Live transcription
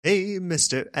Hey,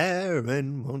 Mr.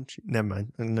 Aaron, won't you? Never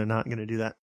mind. I'm not going to do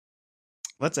that.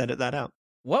 Let's edit that out.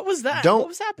 What was that? Don't what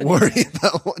was happening? worry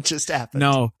about what just happened.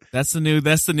 No, that's the new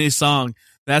song.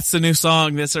 That's the new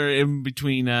song. That's our in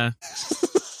between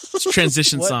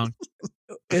transition What? song.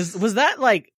 Was that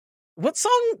like what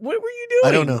song? What were you doing?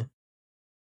 I don't know.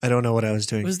 I don't know what I was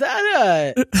doing. Was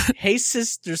that Hey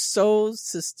Sister Soul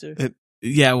Sister?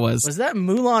 Yeah, it was. Was that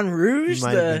Moulin Rouge?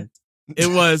 Might have been. It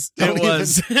was. Don't It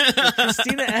was.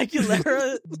 Christina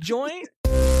Aguilera joint?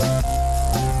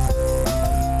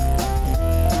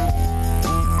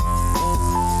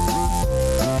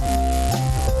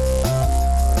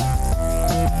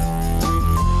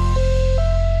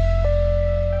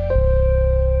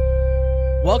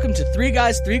 Welcome to Three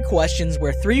Guys, Three Questions,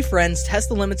 where three friends test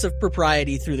the limits of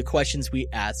propriety through the questions we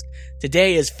ask.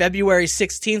 Today is February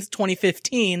 16th,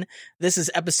 2015. This is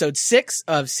episode 6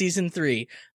 of season 3.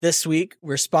 This week,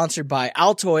 we're sponsored by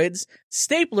Altoids,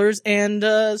 Staplers,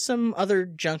 and some other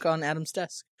junk on Adam's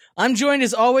desk. I'm joined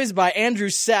as always by Andrew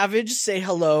Savage, say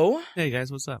hello, Hey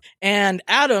guys, what's up? and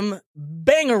Adam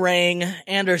Bangarang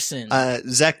Anderson.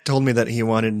 Zach told me that he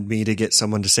wanted me to get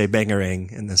someone to say bangarang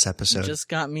in this episode. Just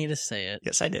got me to say it.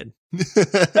 Yes, I did.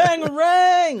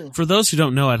 Bangarang! For those who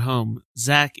don't know at home,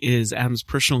 Zach is Adam's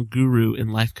personal guru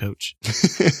and life coach.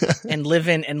 And live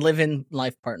in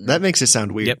life partner. That makes it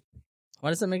sound weird. Yep. Why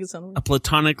does that make it sound weird? A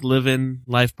platonic live-in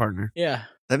life partner. Yeah.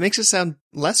 That makes it sound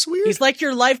less weird? He's like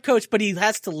your life coach, but he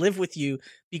has to live with you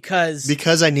because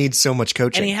Because I need so much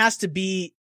coaching. and he has to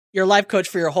be your life coach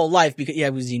for your whole life because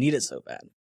you need it so bad.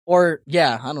 Or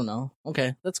yeah, I don't know.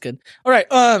 Okay, that's good. All right,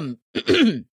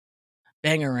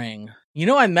 Bangarang. You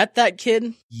know I met that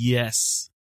kid, Yes.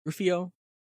 Rufio.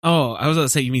 Oh, I was going to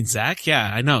say, you mean Zach?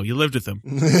 Yeah, I know. You lived with him.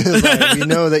 Right, we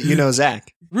know that you know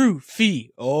Zach. Rufio.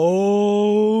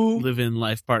 Oh. Live-in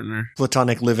life partner.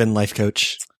 Platonic live-in life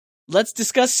coach. Let's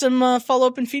discuss some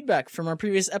follow-up and feedback from our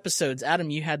previous episodes. Adam,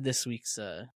 you had this week's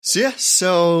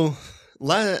So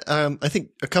I think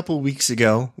a couple weeks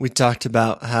ago, we talked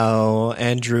about how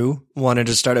Andrew wanted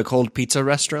to start a cold pizza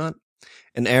restaurant,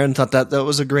 and Aaron thought that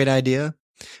was a great idea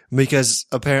because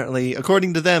apparently,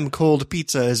 according to them, cold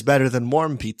pizza is better than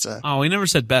warm pizza. Oh, we never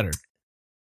said better.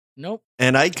 Nope.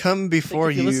 And I come I before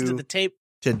think if you listen to the tape.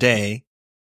 today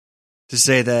to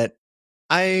say that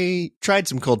I tried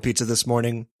some cold pizza this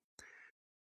morning.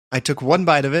 I took one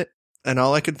bite of it, and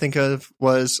all I could think of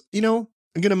was, I'm going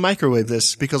to microwave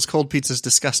this because cold pizza is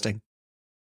disgusting.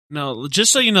 No,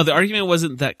 just so you know, the argument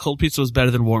wasn't that cold pizza was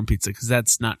better than warm pizza, because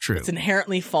that's not true. It's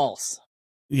inherently false.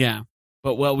 Yeah.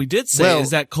 But what we did say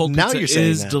is that cold now pizza you're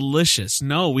saying is that. delicious.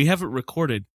 No, we have it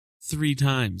recorded 3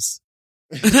 times.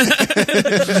 In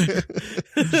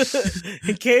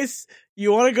case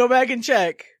you want to go back and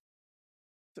check,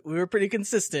 we were pretty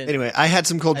consistent. Anyway, I had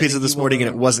some cold I pizza think this you will morning and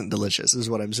it remember. wasn't delicious, is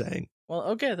what I'm saying. Well,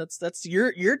 okay, that's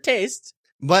your taste.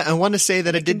 But I want to say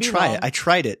that I It can did be try wrong. it. I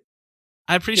tried it.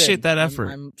 I appreciate Good. that effort.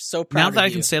 I'm so proud Now of that I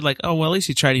you. can say like, oh, well, at least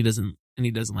he tried, he doesn't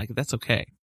like it. That's okay.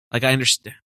 Like, I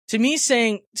understand. To me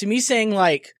saying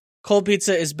like cold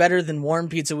pizza is better than warm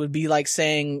pizza would be like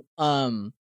saying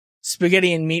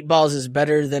spaghetti and meatballs is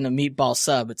better than a meatball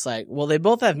sub. It's like, well, they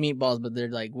both have meatballs, but they're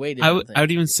like way different. I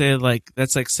would even say like,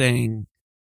 that's like saying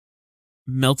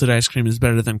melted ice cream is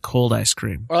better than cold ice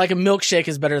cream. Or like a milkshake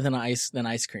is better than ice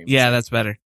cream. Yeah, that's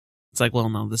better. It's like, well,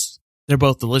 no, they're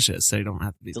both delicious, so you don't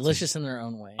have to be Delicious in their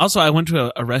own way. Also, I went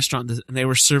to a restaurant and they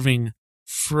were serving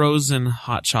frozen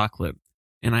hot chocolate.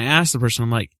 And I asked the person,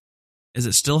 I'm like, is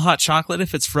it still hot chocolate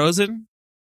if it's frozen?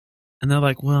 And they're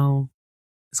like, well,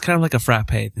 it's kind of like a frappe.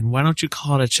 Then why don't you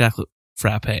call it a chocolate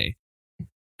frappe?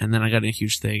 And then I got in a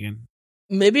huge thing. And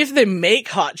Maybe if they make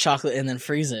hot chocolate and then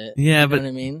freeze it. yeah, You but know what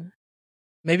I mean?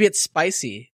 Maybe it's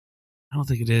spicy. I don't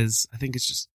think it is. I think it's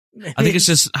just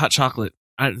hot chocolate.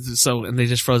 And they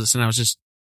just froze it. So now it's just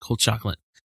cold chocolate.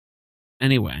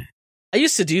 Anyway. I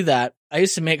used to do that. I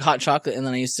used to make hot chocolate and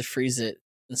then I used to freeze it.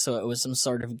 And so it was some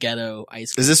sort of ghetto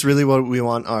ice cream. Is this really what we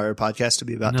want our podcast to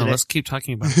be about No, today? let's keep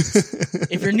talking about this.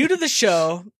 If you're new to the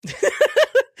show,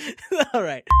 all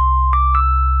right.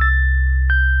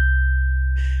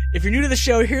 If you're new to the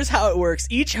show, here's how it works.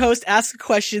 Each host asks a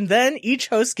question, then each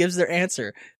host gives their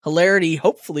answer. Hilarity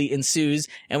hopefully ensues,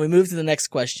 and we move to the next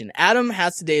question. Adam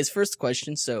has today's first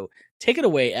question, so take it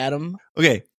away, Adam.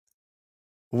 Okay.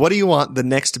 What do you want the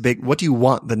next big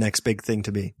thing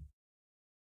to be?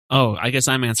 Oh, I guess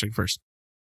I'm answering first.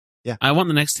 Yeah. I want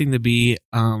the next thing to be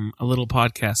a little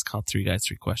podcast called 3 Guys,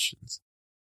 3 Questions.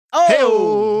 Oh,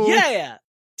 Hey-o. yeah.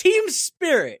 Team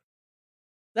spirit.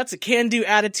 That's a can-do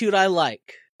attitude I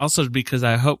like. Also because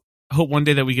I hope one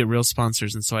day that we get real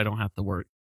sponsors and so I don't have to work.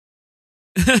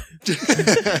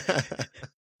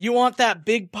 You want that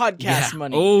big podcast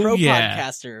money. Oh, pro yeah.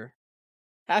 podcaster.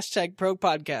 Hashtag pro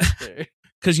podcaster.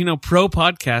 Because, pro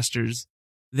podcasters,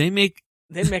 they make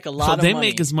a lot of money. They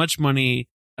make as much money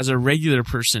as a regular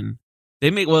person.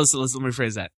 They make, let me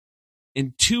rephrase that.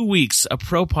 In 2 weeks, a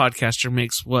pro podcaster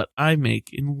makes what I make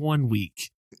in 1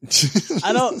 week.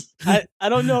 I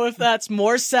don't know if that's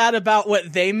more sad about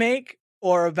what they make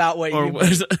or about what you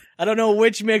make. I don't know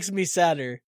which makes me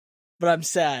sadder, but I'm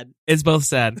sad. It's both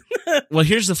sad. Well,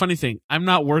 here's the funny thing. I'm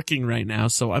not working right now,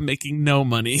 so I'm making no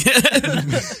money.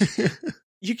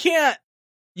 You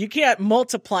can't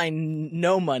multiply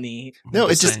no money. No,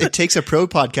 it takes a pro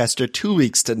podcaster 2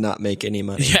 weeks to not make any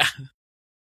money. Yeah.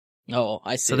 Oh,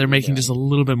 I see. So they're making just a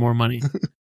little bit more money.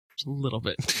 Just a little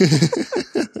bit.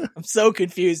 I'm so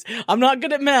confused. I'm not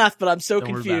good at math, but I'm so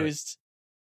Don't confused.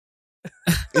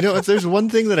 If there's one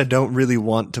thing that I don't really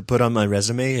want to put on my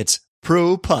resume, it's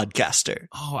pro podcaster.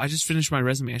 Oh, I just finished my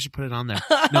resume. I should put it on there.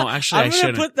 No, actually, I shouldn't.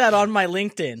 I'm going to put that on my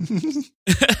LinkedIn.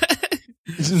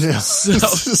 No.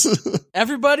 So,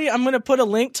 Everybody, I'm going to put a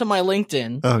link to my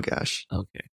LinkedIn. Oh, gosh.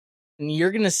 okay. And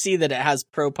you're going to see that it has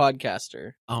pro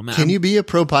podcaster. Oh, man. Can you be a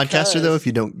pro podcaster, though, if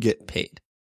you don't get paid?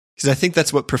 Because I think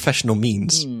that's what professional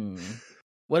means.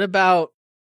 What about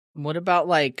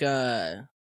like, yeah,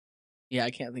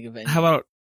 I can't think of any. How about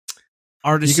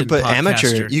artisan You could put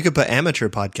podcaster? You could put amateur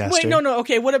podcaster. Wait, no.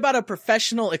 Okay, what about a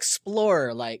professional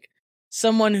explorer? Like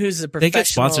someone who's a professional. They get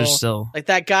sponsors still. Like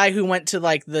that guy who went to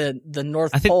like the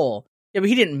North Pole. Yeah, but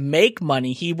he didn't make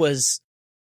money. He was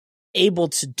able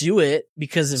to do it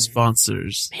because of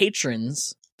sponsors,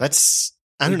 patrons. I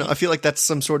don't know. I feel like that's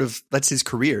that's his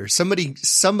career.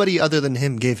 Somebody other than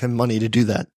him gave him money to do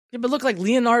that. Yeah, but look, like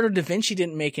Leonardo da Vinci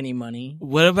didn't make any money.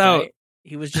 What about? Right?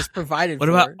 He was just provided. What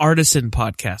about artisan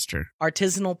podcaster?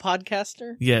 Artisanal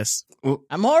podcaster? Yes.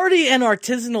 I'm already an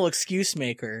artisanal excuse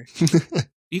maker.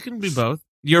 You can be both.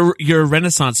 You're a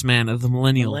Renaissance man of the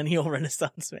millennial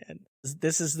Renaissance man.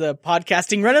 This is the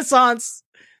podcasting Renaissance.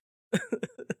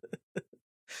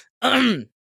 I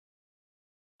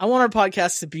want our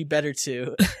podcast to be better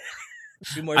too.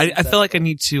 Be more I feel like I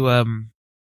need to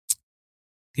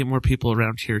get more people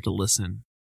around here to listen.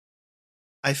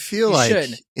 I feel You like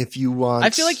should. if you want,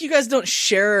 I feel like you guys don't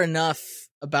share enough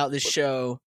about this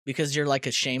show because you're like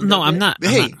ashamed. No, of I'm it. not.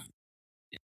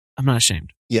 I'm not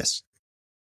ashamed. Yes,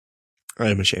 I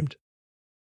am ashamed.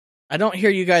 I don't hear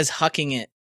you guys hucking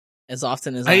it as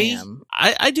often as I am.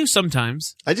 I do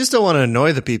sometimes. I just don't want to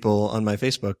annoy the people on my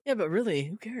Facebook. Yeah, but really,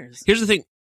 who cares? Here's the thing.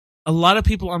 A lot of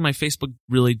people on my Facebook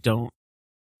really don't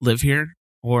live here,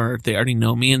 or they already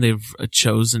know me and they've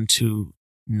chosen to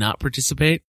not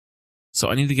participate. So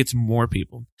I need to get to more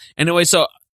people. Anyway, so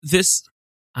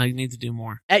I need to do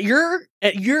more. At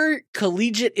your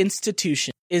collegiate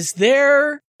institution, is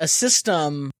there a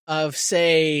system of,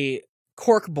 say,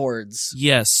 cork boards?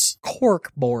 Yes.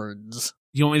 Cork boards.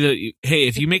 You want me to? Hey,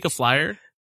 if you make a flyer,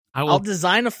 I'll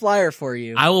design a flyer for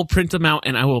you. I will print them out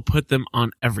and I will put them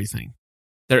on everything.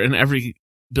 They're in every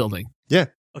building. Yeah.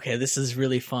 Okay, this is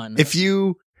really fun. If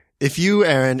you,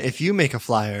 Aaron, if you make a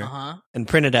flyer and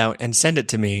print it out and send it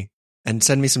to me and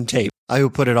send me some tape, I will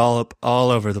put it all up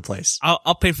all over the place.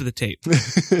 I'll pay for the tape.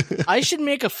 I should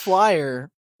make a flyer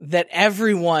that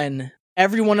every one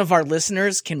of our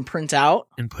listeners can print out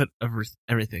and put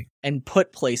everything and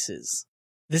put places.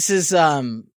 This is, I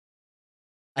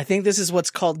think this is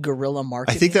what's called guerrilla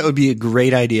marketing. I think that would be a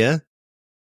great idea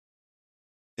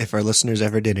if our listeners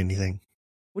ever did anything.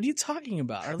 What are you talking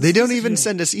about? They don't even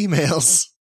send us emails.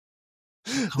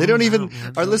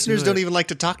 Our listeners don't even like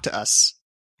to talk to us.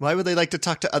 Why would they like to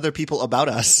talk to other people about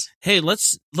us? Hey,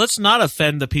 let's not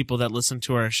offend the people that listen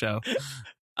to our show.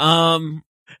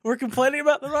 We're complaining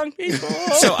about the wrong people.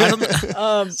 So I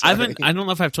don't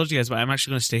know if I've told you guys, but I'm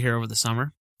actually going to stay here over the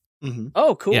summer. Mm-hmm.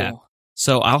 Oh, cool. Yeah.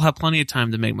 So I'll have plenty of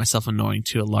time to make myself annoying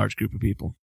to a large group of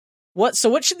people. What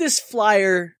should this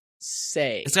flyer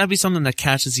say? It's got to be something that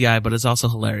catches the eye, but is also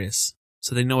hilarious,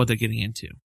 so they know what they're getting into.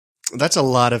 That's a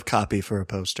lot of copy for a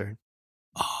poster.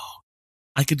 Oh,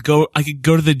 I could go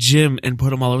to the gym and put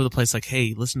them all over the place. Like,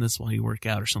 hey, listen to this while you work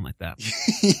out or something like that.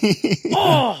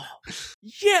 Oh,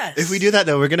 yes. If we do that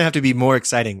though, we're going to have to be more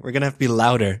exciting. We're going to have to be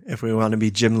louder if we want to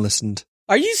be gym listened.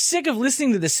 Are you sick of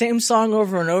listening to the same song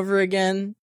over and over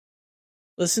again?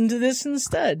 Listen to this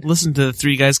instead. Listen to the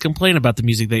three guys complain about the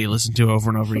music that you listen to over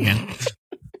and over again.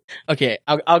 Okay,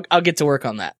 I'll get to work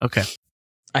on that. Okay.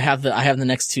 I have the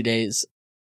next 2 days.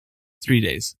 3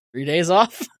 days. 3 days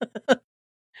off?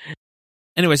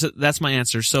 Anyway, so that's my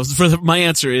answer. So my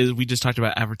answer is we just talked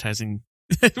about advertising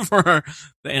to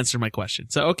answer my question.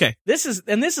 So, okay. This is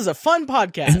a fun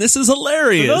podcast. And this is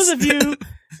hilarious.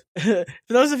 For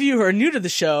those of you who are new to the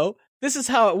show, this is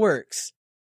how it works.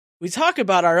 We talk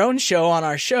about our own show on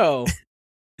our show,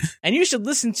 and you should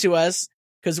listen to us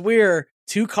because we're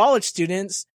 2 college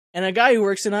students and a guy who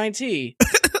works in IT.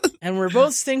 And we're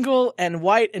both single and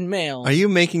white and male. Are you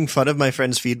making fun of my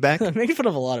friend's feedback? I'm making fun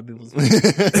of a lot of people's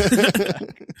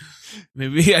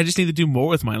Maybe I just need to do more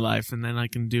with my life, and then I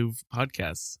can do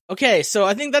podcasts. Okay, so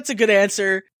I think that's a good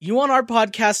answer. You want our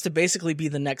podcast to basically be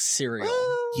the next Serial.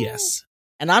 Yes.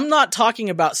 And I'm not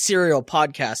talking about Serial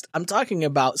podcast. I'm talking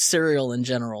about cereal in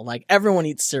general. Like, everyone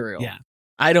eats cereal. Yeah.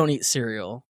 I don't eat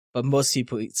cereal, but most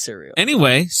people eat cereal.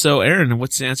 Anyway, so Aaron,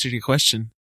 what's the answer to your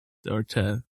question? Or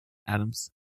to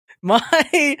Adam's? My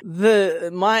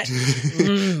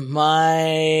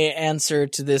answer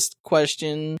to this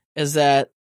question is that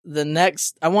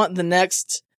I want the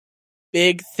next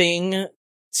big thing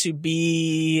to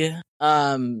be,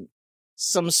 some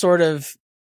sort of,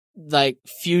 like,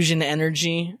 fusion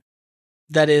energy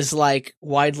that is, like,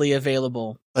 widely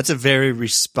available. That's a very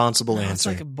responsible answer. It's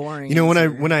like a boring You know, answer.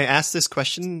 when I asked this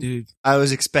question, Dude. I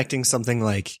was expecting something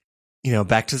like,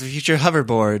 Back to the Future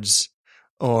hoverboards,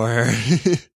 or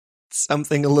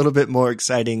something a little bit more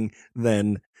exciting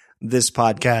than this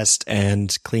podcast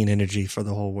and clean energy for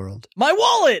the whole world. My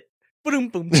wallet! Boom,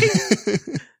 boom,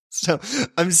 So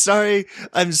I'm sorry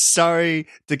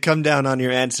to come down on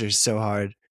your answers so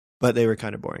hard, but they were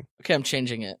kind of boring. Okay, I'm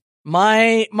changing it.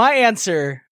 My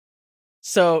answer.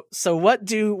 So what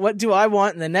do I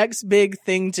want the next big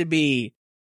thing to be?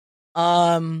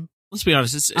 Let's be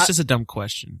honest, it's just a dumb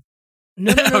question.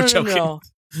 No. I'm joking. No.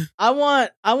 I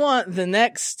want the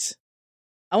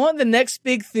next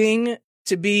big thing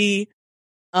to be,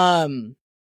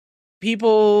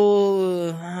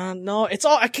 people, no, it's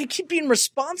all, I can keep being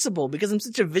responsible because I'm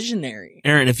such a visionary.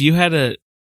 Aaron, if you had a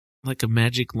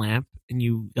magic lamp and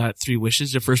you got 3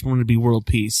 wishes, the first one would be world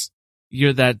peace.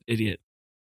 You're that idiot.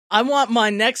 I want my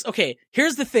next, okay,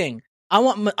 here's the thing. I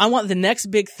want the next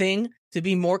big thing to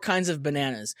be more kinds of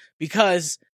bananas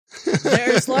because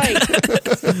there's like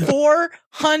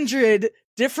 400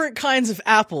 different kinds of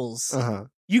apples. Uh-huh.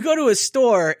 You go to a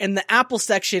store and the apple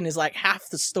section is like half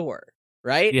the store,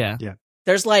 right? Yeah.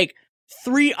 There's like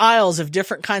 3 aisles of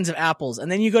different kinds of apples. And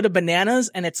then you go to bananas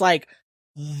and it's like,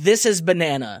 this is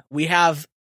banana. We have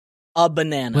a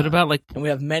banana. What about like, and we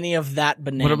have many of that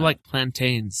banana. what about like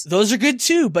plantains? Those are good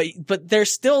too, but they're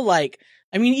still like,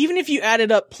 I mean, even if you added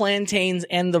up plantains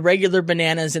and the regular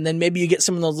bananas, and then maybe you get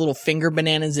some of those little finger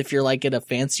bananas if you're like at a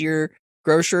fancier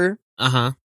grocer.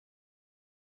 Uh-huh.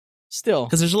 Still.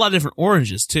 Because there's a lot of different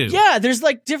oranges too. Yeah, there's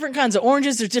like different kinds of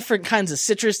oranges, there's different kinds of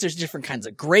citrus, there's different kinds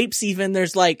of grapes even.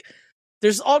 There's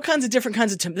all kinds of different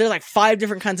kinds of, there's like 5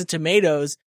 different kinds of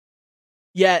tomatoes.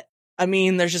 Yet, I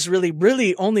mean, there's just really,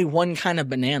 really only one kind of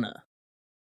banana.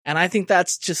 And I think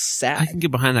that's just sad. I can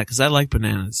get behind that because I like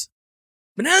bananas.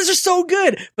 Bananas are so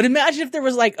good. But imagine if there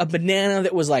was like a banana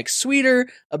that was like sweeter,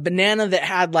 a banana that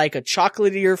had like a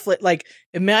chocolatier flavor. Like,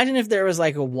 imagine if there was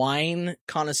like a wine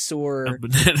connoisseur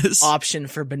Bananas. option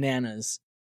for bananas.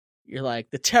 You're like,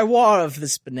 the terroir of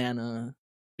this banana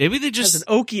Maybe they has just,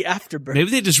 an oaky afterbirth. maybe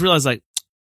they just realize like,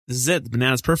 this is it. The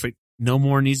banana's perfect. No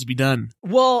more needs to be done.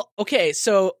 Well, okay,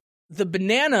 so the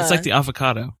banana. It's like the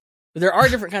avocado. There are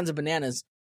different kinds of bananas,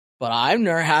 but I've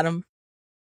never had them.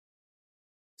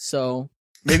 So.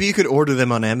 Maybe you could order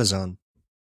them on Amazon.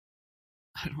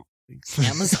 I don't think so.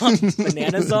 Amazon?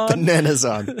 Bananazon?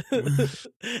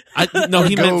 Bananazon. No, Or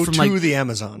he go meant from to like, the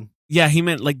Amazon. yeah, he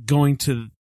meant like going to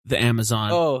the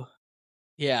Amazon. Oh,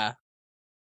 yeah.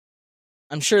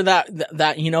 I'm sure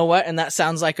that, you know what? And that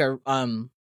sounds like a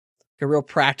real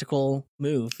practical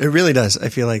move. It really does. I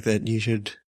feel like that you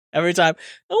should. Every time,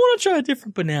 I want to try a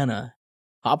different banana.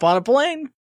 Hop on a plane,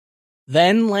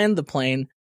 then land the plane,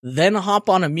 then hop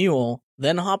on a mule,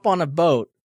 then hop on a boat,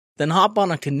 then hop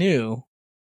on a canoe.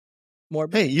 More.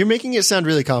 Hey, you're making it sound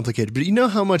really complicated, but you know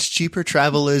how much cheaper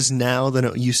travel is now than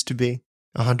it used to be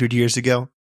 100 years ago?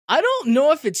 I don't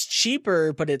know if it's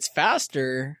cheaper, but it's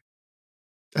faster.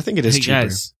 I think it is Hey cheaper.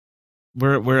 guys,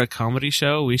 we're a comedy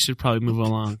show. We should probably move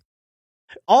along.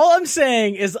 All I'm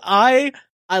saying is I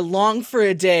long for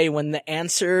a day when the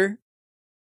answer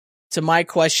to my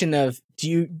question of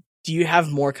do you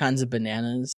have more kinds of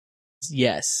bananas?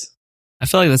 Yes. I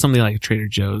feel like that's something like Trader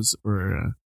Joe's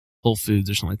or Whole Foods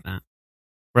or something like that,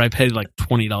 where I paid like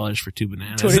 $20 for 2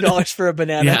 bananas. $20 for a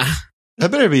banana. Yeah, That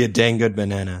better be a dang good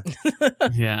banana.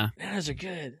 yeah. Bananas are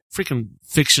good. Freaking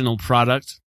fictional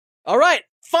product. All right,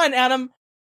 fine, Adam.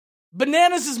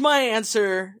 Bananas is my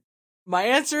answer. My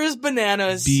answer is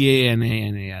bananas.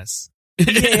 Bananas.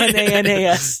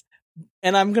 Bananas.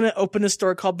 And I'm gonna open a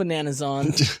store called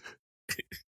Bananazon.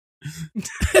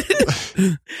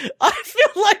 I feel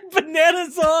like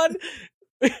Bananazon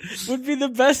would be the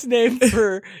best name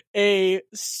for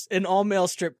an all-male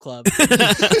strip club.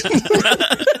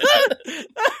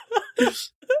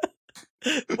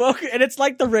 Well, and it's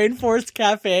like the Rainforest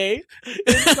Cafe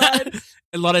inside.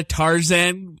 A lot of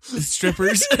Tarzan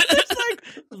strippers. There's like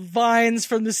vines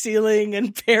from the ceiling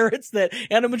and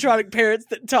animatronic parrots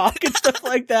that talk and stuff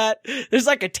like that. There's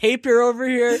like a tapir over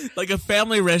here. Like a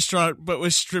family restaurant, but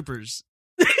with strippers.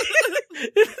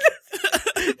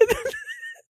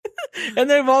 And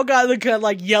they've all got the kind of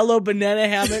like yellow banana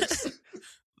hammocks.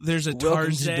 There's a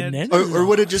Welcome to Tarzan. Or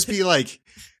would it just be like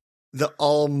the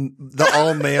all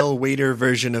male waiter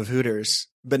version of Hooters?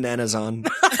 Bananazon.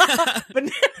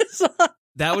 Bananazon.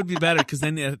 That would be better because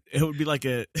then it would be like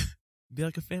a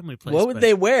family place. What would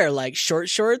they wear? Like short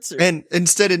shorts? Or? And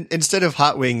instead of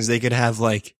hot wings, they could have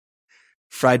like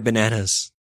fried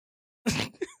bananas.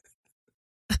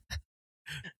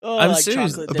 Oh, I'm like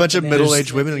serious. chocolate A dipped bunch of bananas.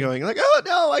 middle-aged women going like, "Oh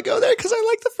no, I go there because I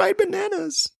like the fried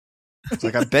bananas." It's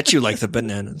like, I bet you like the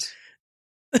bananas.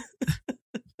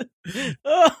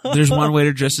 There's one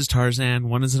waiter dressed as Tarzan.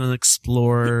 One is an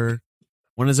explorer.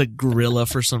 One is a gorilla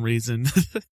for some reason.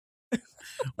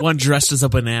 One dressed as a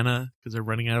banana because they're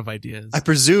running out of ideas. I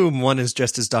presume one is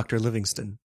dressed as Dr.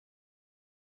 Livingston.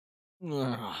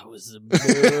 Oh, it was a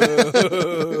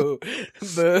boo.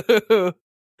 Boo.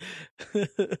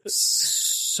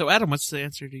 So, Adam, what's the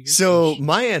answer to your So question?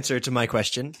 my answer to my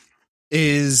question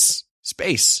is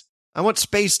space. I want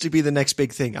space to be the next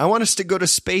big thing. I want us to go to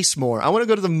space more. I want to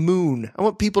go to the moon. I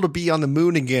want people to be on the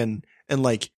moon again and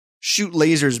like shoot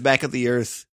lasers back at the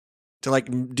Earth to like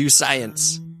do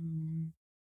science.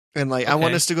 And like, I want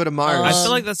Okay. us to go to Mars. I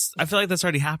feel like that's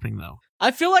already happening though.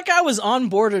 I feel like I was on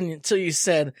board until you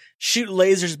said shoot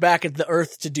lasers back at the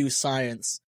Earth to do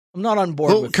science. I'm not on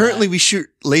board Well, with currently that. we shoot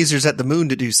lasers at the moon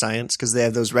to do science because they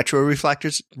have those retro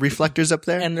reflectors up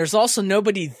there. And there's also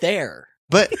nobody there.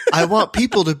 But I want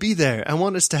people to be there. I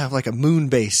want us to have like a moon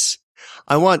base.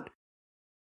 I want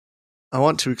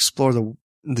to explore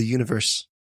the universe.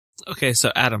 Okay,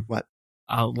 so Adam, What?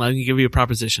 Let me give you a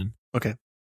proposition. Okay.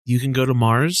 You can go to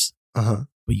Mars, Uh-huh.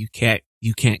 but you can't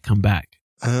come back.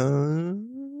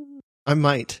 I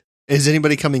might. Is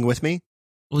anybody coming with me?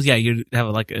 Well, yeah,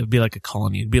 it'd be like a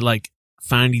colony. It'd be like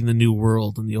finding the new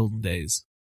world in the olden days.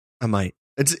 I might.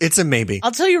 It's a maybe.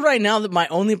 I'll tell you right now that my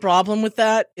only problem with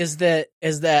that is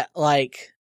that like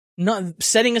not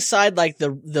setting aside like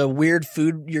the weird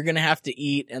food you're going to have to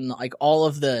eat and like all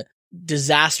of the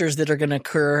disasters that are going to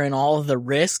occur and all of the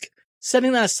risk.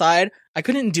 Setting that aside, I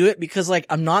couldn't do it because like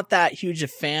I'm not that huge a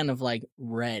fan of like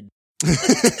red.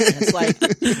 It's like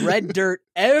red dirt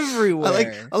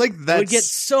everywhere. I like that. It would get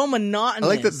so monotonous. I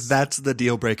like that. That's the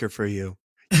deal breaker for you.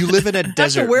 You live in a I have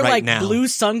desert to wear right like now. blue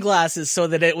sunglasses so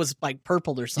that it was like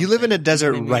purple or something. You live in a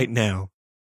desert You know what I mean? right now.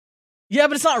 Yeah,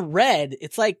 but it's not red.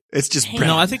 It's like It's just Tan. brown.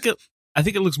 No, I think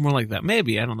it looks more like that.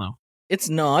 Maybe, I don't know.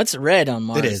 it's red on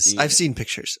Mars. It is. dude. I've seen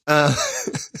pictures.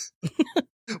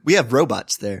 We have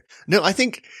robots there. No, I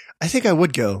think I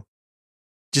would go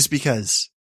just because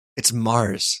it's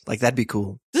Mars. Like that'd be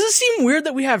cool. Does it seem weird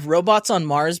that we have robots on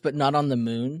Mars but not on the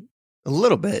moon? A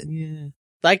little bit. Yeah.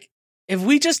 Like, if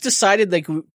we just decided like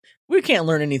we can't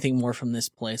learn anything more from this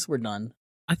place, we're done.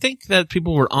 I think that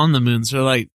people were on the moon, so they're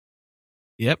like,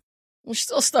 yep. There's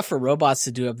still stuff for robots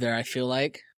to do up there, I feel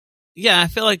like. Yeah, I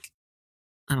feel like,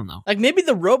 I don't know. Like maybe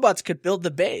the robots could build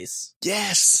the base.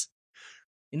 Yes.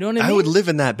 You know what I mean? I would live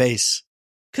in that base.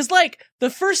 Cause like, the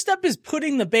first step is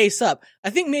putting the base up. I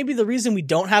think maybe the reason we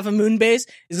don't have a moon base is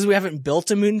because we haven't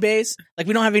built a moon base. Like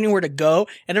we don't have anywhere to go.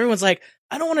 And everyone's like,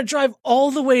 I don't want to drive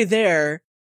all the way there,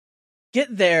 get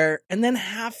there, and then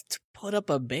have to put up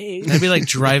a base. That'd be like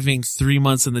driving 3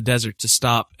 months in the desert to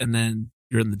stop, and then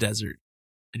you're in the desert.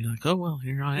 And you're like, oh, well,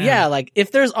 here I am. Yeah, like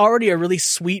if there's already a really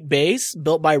sweet base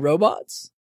built by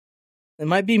robots, it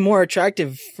might be more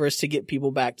attractive for us to get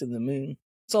people back to the moon.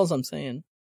 That's all I'm saying.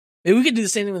 Maybe we could do the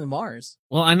same thing with Mars.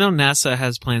 Well, I know NASA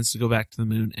has plans to go back to the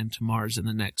moon and to Mars in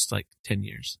the next, 10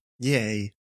 years.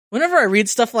 Yay. Whenever I read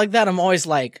stuff like that, I'm always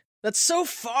like, that's so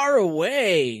far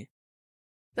away.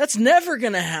 That's never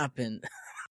gonna happen.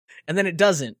 And then it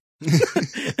doesn't.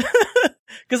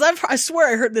 Because I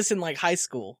swear I heard this in high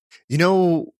school. You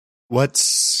know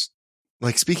what's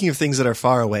speaking of things that are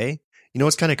far away, you know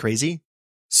what's kind of crazy?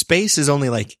 Space is only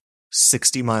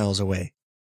 60 miles away.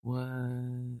 What?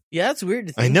 Yeah, that's weird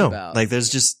to think I know. about.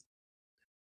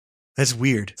 That's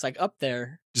weird. It's up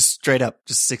there. Just straight up,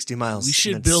 just 60 miles. We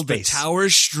should and then build a space. tower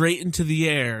straight into the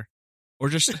air. Or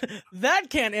just, That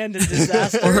can't end in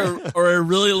disaster. or a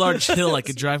really large hill I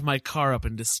could drive my car up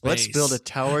into space. Let's build a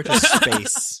tower to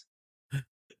space.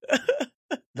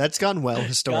 That's gone well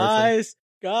historically.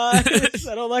 Guys,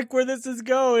 I don't like where this is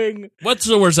going. What's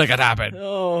the worst that could happen?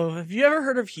 Oh, have you ever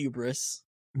heard of hubris?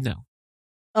 No.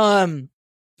 I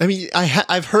mean,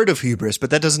 I've heard of hubris, but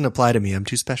that doesn't apply to me. I'm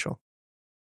too special.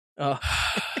 Oh.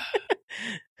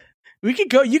 We could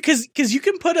go, cause you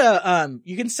can put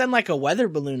you can send like a weather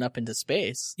balloon up into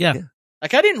space. Yeah.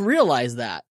 Like I didn't realize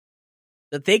that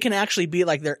they can actually be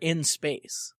like they're in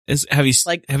space. Have you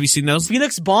seen those?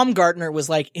 Felix Baumgartner was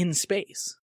like in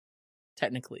space,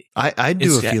 technically. I'd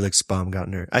do a Felix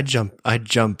Baumgartner. I'd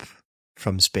jump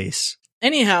from space.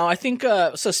 Anyhow, I think,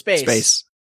 space. Space.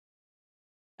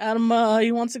 Adam,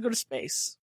 he wants to go to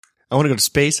space. I want to go to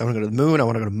space. I want to go to the moon. I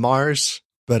want to go to Mars.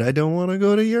 But I don't want to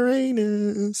go to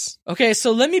Uranus. Okay,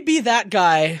 so let me be that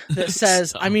guy that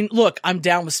says, I mean, look, I'm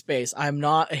down with space. I'm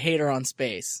not a hater on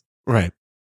space. Right.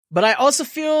 But I also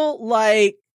feel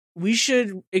like we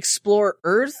should explore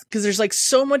Earth because there's like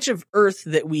so much of Earth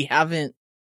that we haven't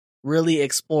really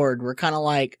explored. We're kind of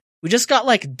like, we just got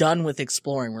like done with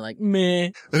exploring. We're like, meh.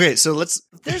 Okay, so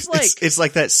there's like, it's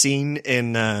like that scene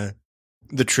in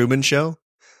The Truman Show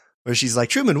where she's like,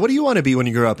 Truman, what do you want to be when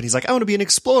you grow up? And he's like, I want to be an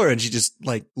explorer. And she just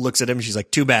like looks at him and she's like,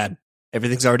 too bad.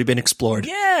 Everything's already been explored.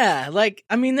 Yeah. Like,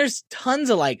 I mean, there's tons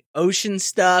of like ocean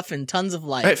stuff and tons of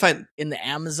like all right, fine. In the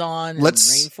Amazon and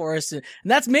rainforest. And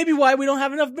that's maybe why we don't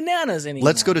have enough bananas anymore.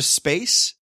 Let's go to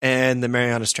space and the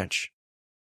Marianas Trench.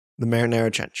 The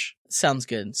Marinara Trench. Sounds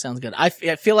good. I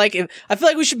feel like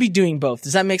we should be doing both.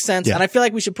 Does that make sense? Yeah. And I feel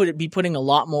like we should be putting a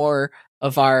lot more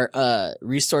of our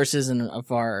resources and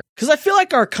because I feel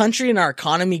like our country and our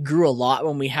economy grew a lot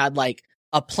when we had like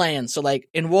a plan. So like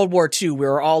in World War II, we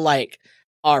were all like,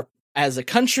 as a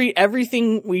country,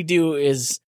 everything we do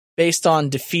is based on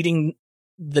defeating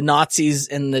the Nazis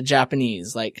and the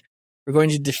Japanese. Like we're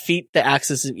going to defeat the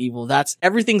axis of evil.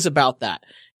 Everything's about that.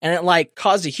 And it like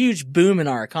caused a huge boom in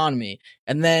our economy.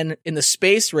 And then in the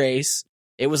space race,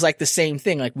 it was like the same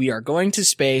thing. Like we are going to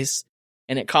space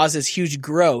and it causes huge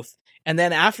growth. And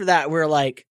then after that,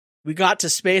 we got to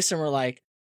space and we're like,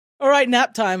 all right,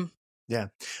 nap time. Yeah.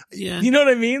 You know what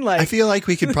I mean? Like, I feel like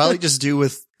we could probably just do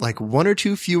with like one or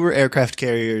two fewer aircraft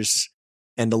carriers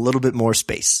and a little bit more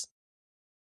space.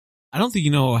 I don't think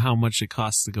you know how much it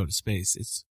costs to go to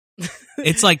space.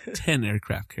 It's like 10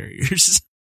 aircraft carriers.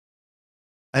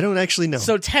 I don't actually know.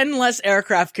 So 10 less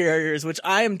aircraft carriers, which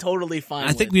I am totally fine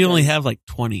with. I think we only have like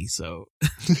 20, so.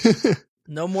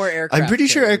 No more aircraft. I'm pretty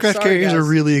sure aircraft carriers are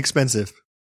really expensive.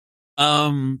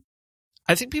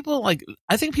 I think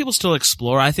people still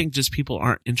explore. I think just people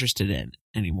aren't interested in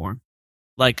anymore.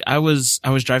 Like I was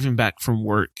driving back from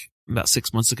work about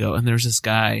 6 months ago and there was this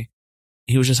guy,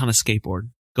 he was just on a skateboard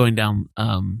going down,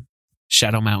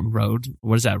 Shadow Mountain Road.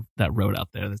 What is that road out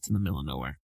there that's in the middle of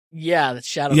nowhere? Yeah, that's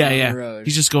Shadow Mountain Road.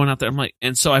 He's just going out there. I'm like,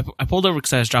 and so I pulled over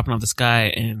because I was dropping off this guy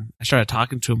and I started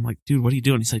talking to him like, dude, what are you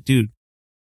doing? He's like, dude,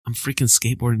 I'm freaking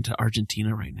skateboarding to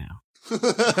Argentina right now.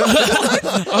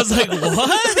 I was like,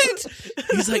 what?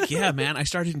 He's like, yeah, man, I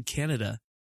started in Canada.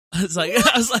 I was like,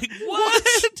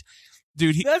 what?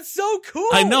 Dude, that's so cool.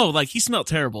 I know, like he smelled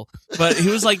terrible, but he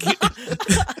was like,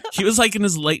 he was like in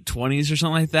his late 20s or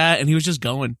something like that. And he was just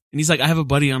going and he's like, I have a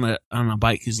buddy on a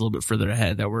bike. He's a little bit further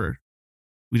ahead that we're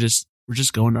just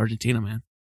going to Argentina, man.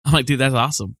 I'm like, dude, that's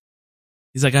awesome.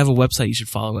 He's like, I have a website. You should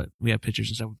follow it. We have pictures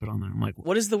and stuff we put on there. I'm like,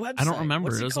 what is the website? I don't remember.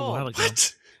 What's it was called? a while ago.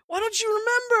 What? Why don't you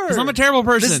remember? Because I'm a terrible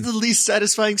person. This is the least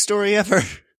satisfying story ever.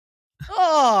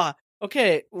 Oh,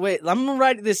 okay. Wait, I'm going to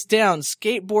write this down.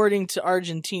 Skateboarding to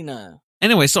Argentina.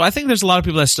 Anyway, so I think there's a lot of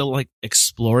people that still like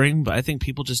exploring, but I think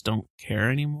people just don't care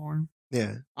anymore.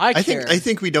 Yeah. I care. I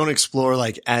think we don't explore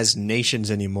like as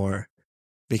nations anymore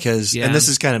because, and this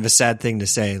is kind of a sad thing to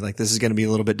say, like this is going to be a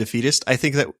little bit defeatist. I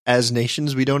think that as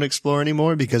nations, we don't explore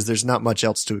anymore because there's not much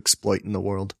else to exploit in the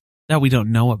world. That we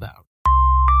don't know about.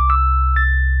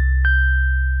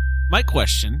 My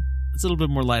question, it's a little bit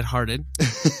more lighthearted.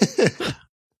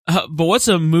 But what's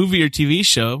a movie or TV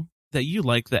show that you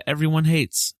like that everyone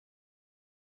hates?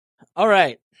 All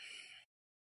right.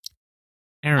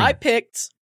 Aaron. I picked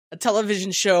a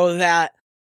television show that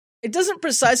it doesn't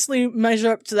precisely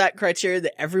measure up to that criteria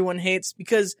that everyone hates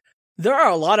because there are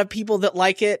a lot of people that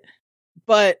like it,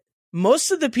 but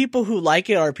most of the people who like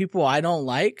it are people I don't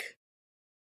like.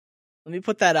 Let me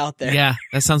put that out there. Yeah,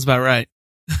 that sounds about right.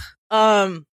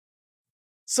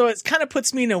 So it kind of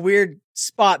puts me in a weird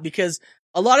spot because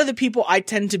a lot of the people I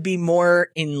tend to be more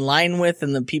in line with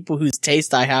and the people whose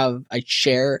taste I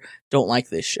share don't like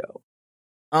this show.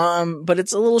 But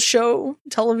it's a little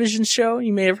television show.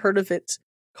 You may have heard of it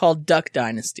called Duck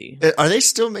Dynasty. Are they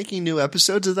still making new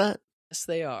episodes of that? Yes,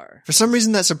 they are. For some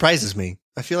reason that surprises me.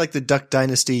 I feel like the Duck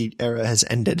Dynasty era has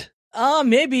ended.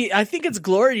 Maybe. I think its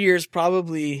glory years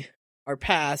probably are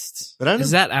past. But I don't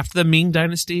Is that after the Ming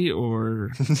Dynasty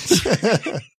or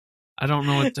I don't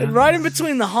know what. And right in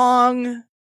between the Hong,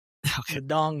 Okay. the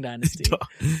Dong Dynasty.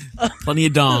 Plenty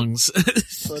of dongs.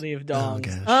 Plenty of Oh,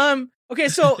 dongs. gosh. Okay,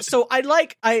 so I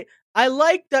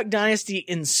like Duck Dynasty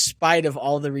in spite of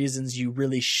all the reasons you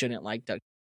really shouldn't like Duck.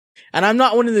 And I'm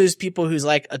not one of those people who's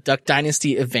like a Duck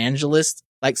Dynasty evangelist,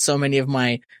 like so many of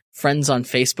my friends on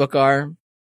Facebook are.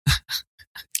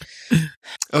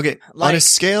 Okay, Like, on a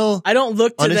scale, I don't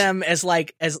look to them as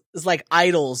like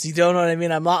idols. You don't know what I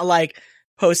mean? I'm not like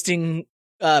posting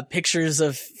pictures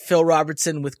of Phil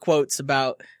Robertson with quotes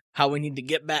about how we need to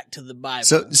get back to the Bible.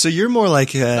 so you're more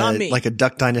like Not me. a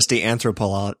Duck Dynasty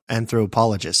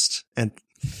anthropologist, and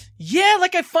Yeah,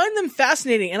 like I find them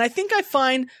fascinating. And I think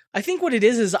what it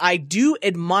is I do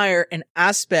admire an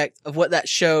aspect of what that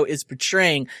show is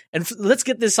portraying. And let's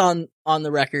get this on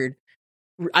the record.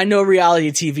 I know reality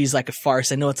TV is like a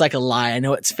farce. I know it's like a lie. I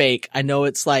know it's fake. I know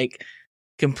it's like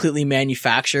completely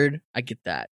manufactured. I get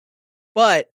that.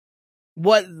 But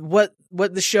what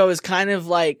the show is kind of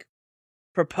like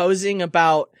proposing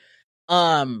about,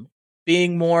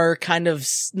 being more kind of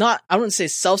not, I wouldn't say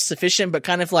self-sufficient, but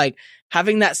kind of like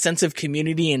having that sense of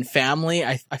community and family,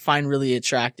 I find really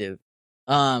attractive.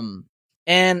 And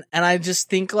I just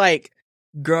think like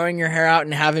growing your hair out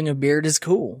and having a beard is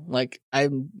cool. Like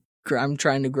I'm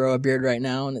trying to grow a beard right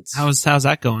now, and How's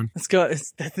that going? it's going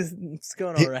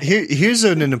all right. here's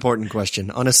an important question.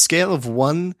 On a scale of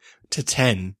 1 to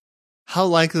 10, how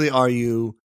likely are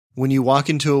you when you walk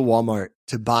into a Walmart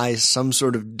to buy some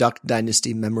sort of Duck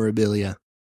Dynasty memorabilia?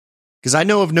 Because I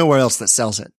know of nowhere else that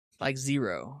sells it. Like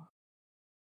 0.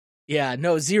 Yeah,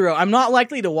 no, 0. I'm not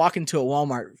likely to walk into a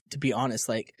Walmart, to be honest.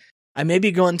 Like, I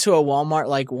maybe go into a Walmart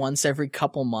like once every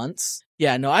couple months.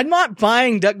 Yeah, no, I'm not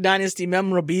buying Duck Dynasty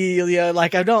memorabilia.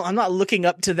 Like, I'm not looking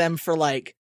up to them for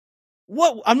like,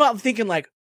 I'm not thinking like,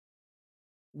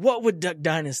 what would Duck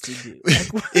Dynasty do? Like,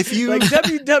 If you- like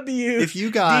WW, If you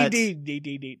got,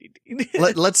 DD.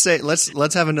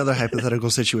 let's have another hypothetical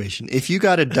situation. If you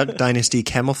got a Duck Dynasty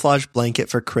camouflage blanket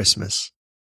for Christmas,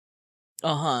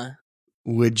 Uh-huh.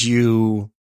 would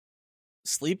you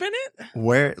Sleep in it?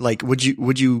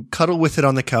 would you cuddle with it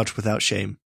on the couch without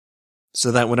shame?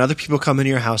 So that when other people come into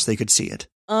your house, they could see it.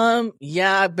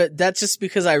 Yeah, but that's just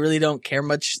because I really don't care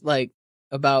much, like,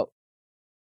 about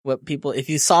what people, if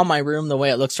you saw my room the way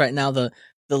it looks right now, the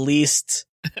least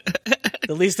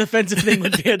offensive thing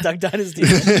would be a Duck Dynasty.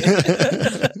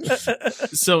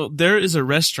 So there is a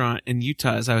restaurant in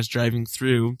Utah as I was driving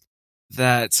through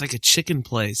that's like a chicken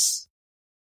place,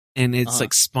 and it's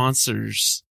like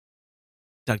sponsors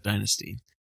Duck Dynasty.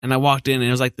 And I walked in and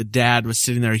it was like the dad was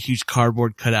sitting there, a huge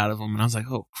cardboard cutout of him. And I was like,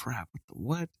 oh crap,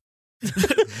 what?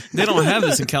 They don't have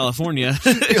this in California.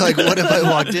 You're like, what have I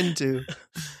walked into?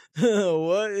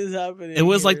 What is happening? It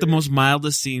was like the here? most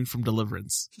mildest scene from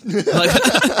Deliverance. Like,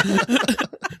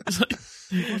 it's like,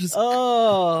 what is-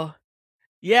 Oh,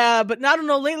 yeah, but I don't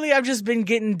know. Lately, I've just been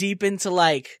getting deep into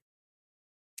like,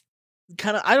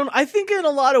 I think in a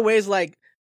lot of ways, like,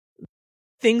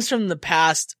 things from the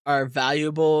past are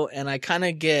valuable, and I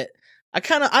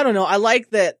don't know. I like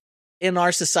that in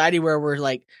our society where we're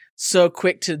like so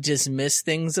quick to dismiss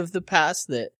things of the past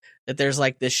that there's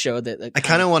like this show that I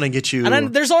kind of want to get you. and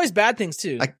then there's always bad things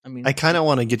too. I kind of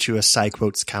want to get you a Psy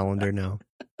Quotes calendar now.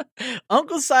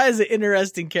 Uncle Si is an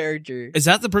interesting character. Is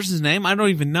that the person's name? I don't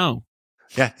even know.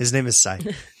 Yeah, his name is Psy.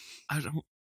 I don't.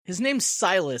 His name's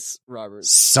Silas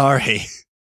Roberts. Sorry.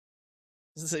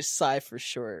 This is Psy for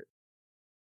short.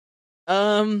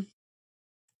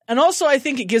 And also I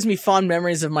think it gives me fond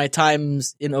memories of my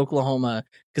times in Oklahoma,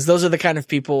 because those are the kind of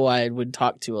people I would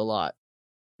talk to a lot.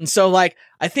 And so like,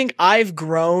 I think I've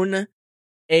grown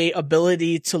a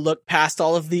ability to look past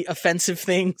all of the offensive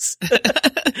things,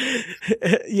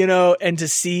 you know, and to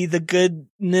see the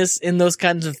goodness in those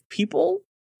kinds of people.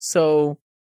 So,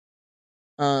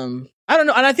 I don't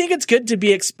know. And I think it's good to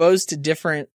be exposed to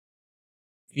different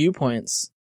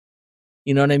viewpoints.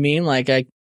 You know what I mean? Like I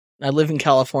live in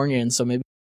California, and so maybe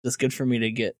it's good for me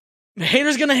to get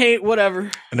haters gonna hate,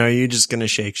 whatever. And are you just gonna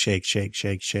shake, shake, shake,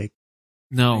 shake, shake?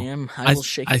 No. I will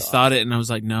shake it I off. thought it and I was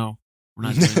like, no, we're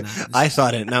not doing that. I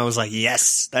thought it, and I was like,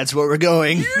 yes, that's where we're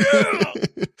going.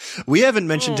 We haven't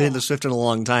mentioned Taylor Swift in a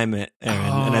long time, Aaron,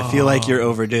 and I feel like you're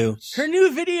overdue. Her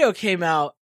new video came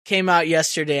out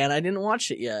yesterday, and I didn't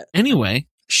watch it yet. Anyway,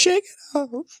 Shake it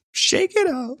off. Shake it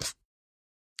off.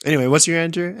 Anyway, what's your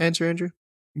answer, Andrew?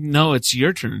 no, it's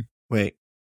your turn. Wait.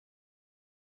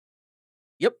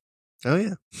 Yep. Oh,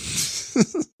 yeah.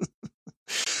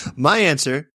 My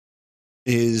answer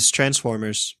is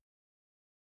Transformers.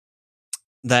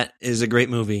 That is a great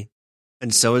movie.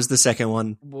 And so is the second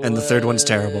one. And the third one's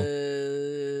terrible.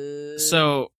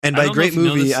 So, And I by don't know great if you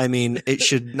know movie, this- I mean, it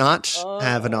should not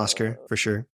have an Oscar for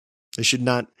sure. It should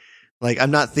not, like,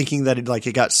 I'm not thinking that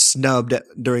it got snubbed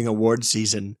during award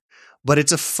season, but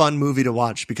it's a fun movie to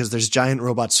watch because there's giant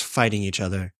robots fighting each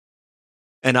other.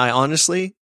 And I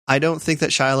don't think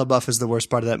that Shia LaBeouf is the worst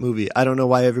part of that movie. I don't know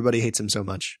why everybody hates him so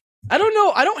much. I don't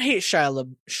know. I don't hate Shia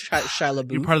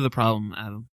LaBeouf. You're part of the problem,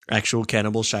 Adam. Actual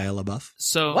cannibal Shia LaBeouf.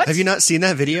 So, What? Have you not seen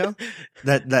that video?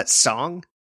 that song?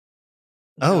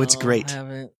 Oh, it's No, great. I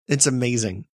haven't. It's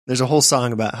amazing. There's a whole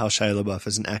song about how Shia LaBeouf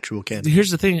is an actual cannibal. here's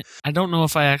the thing. I don't know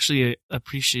if I actually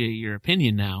appreciate your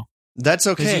opinion now. That's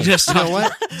okay. You just You know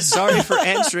what? Sorry for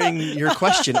answering your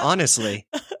question, honestly.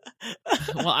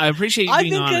 Well, I appreciate you I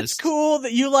being think honest. it's cool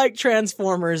that you like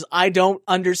Transformers. I don't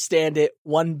understand it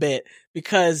one bit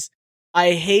because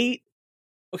I hate.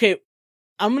 Okay,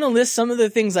 I'm gonna list some of the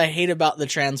things I hate about the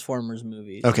Transformers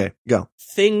movies. Okay, go.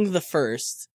 Thing the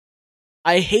first,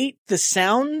 I hate the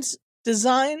sound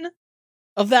design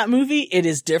of that movie. It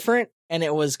is different, and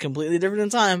it was completely different in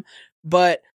time.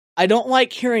 But I don't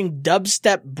like hearing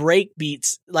dubstep break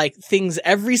beats like things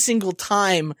every single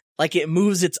time. Like it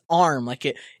moves its arm, like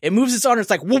it moves its arm. It's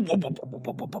like whoop, whoop, whoop, whoop,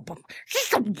 whoop, whoop,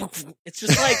 whoop. It's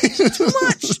just like too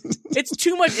much. It's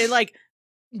too much. It like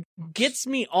gets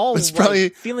me all It's probably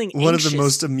feeling one of the anxious.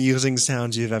 most amusing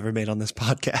sounds you've ever made on this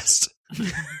podcast.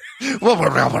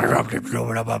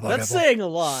 That's saying a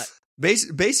lot.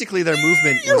 Basically, their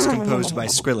movement was composed by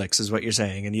Skrillex, is what you're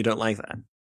saying, and you don't like that.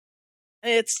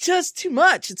 It's just too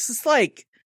much. It's just like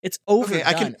it's overdone.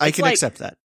 Okay, I It's can like, accept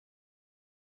that.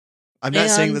 I'm not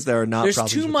saying that there are not there's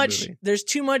problems too with much. the movie. There's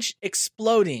too much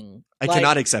exploding. I Like,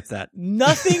 cannot accept that.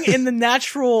 Nothing in the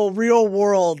natural real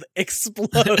world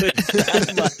explodes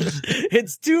that much.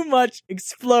 It's too much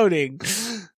exploding.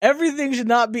 Everything should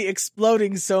not be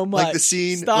exploding so much. Like the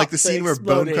scene, Stop where Bone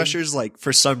exploding. Crusher's like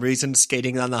for some reason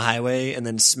skating on the highway and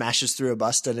then smashes through a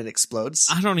bus and it explodes.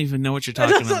 I don't even know what you're It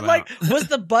talking doesn't, about. like, was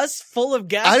the bus full of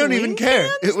gasoline? I don't even care.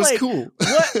 cans? It was Like, cool.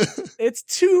 What? It's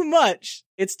too much.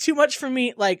 It's too much for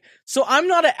me. Like, so I'm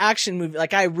not an action movie.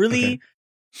 Like, I really,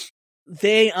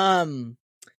 they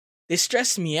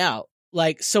stress me out.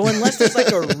 Like, so unless there's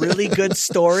like a really good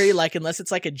story, like unless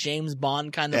it's like a James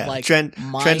Bond kind of like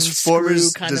mind Transformers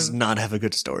screw kind does of. not have a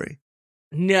good story.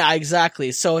 Yeah,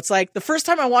 exactly. So it's like the first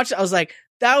time I watched it, I was like,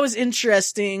 that was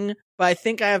interesting, but I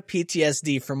think I have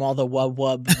PTSD from all the wub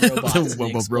robots. and the The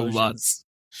wub explosions. robots.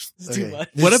 It's too Okay. much.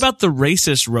 What about the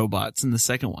racist robots in the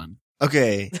second one?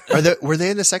 Okay, were they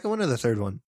in the second one or the third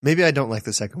one? Maybe I don't like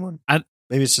the second one.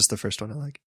 Maybe it's just the first one I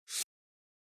like.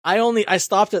 I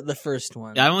stopped at the first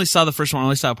one. I only saw the first one. I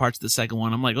only saw parts of the second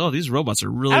one. I'm like, oh, these robots are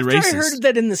really After racist. I heard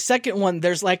that in the second one,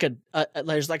 there's like a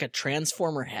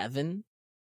Transformer heaven.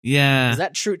 Yeah. Is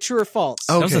that true or false?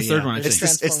 That was the third one, I It's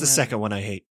think. it's the second one I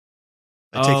hate.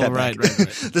 I Oh, take that right, back. right.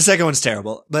 The second one's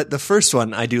terrible, but the first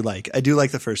one I do like. I do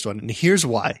like the first one, and here's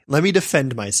why. Let me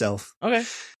defend myself. Okay.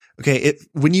 Okay,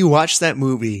 when you watch that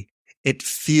movie, it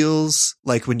feels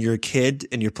like when you're a kid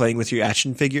and you're playing with your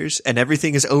action figures and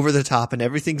everything is over the top and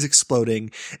everything's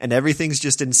exploding and everything's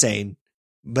just insane.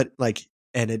 But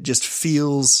and it just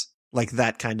feels like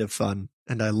that kind of fun.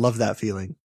 And I love that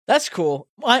feeling. That's cool.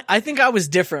 I think I was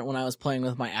different when I was playing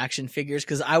with my action figures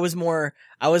because I was more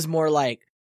like,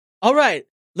 all right,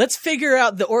 let's figure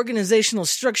out the organizational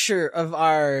structure of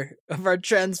our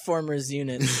Transformers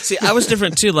unit. See, I was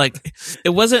different too. Like, it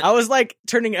wasn't. I was like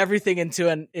turning everything into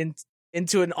an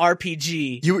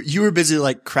RPG. You were busy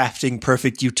like crafting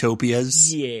perfect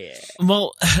utopias. Yeah.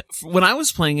 Well, when I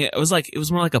was playing it, it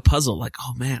was more like a puzzle. Like,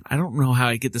 oh man, I don't know how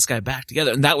I get this guy back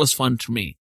together, and that was fun to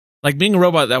me. Like being a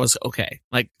robot, that was okay.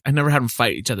 Like I never had them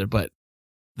fight each other, but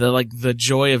the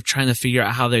joy of trying to figure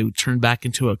out how they turned back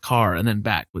into a car and then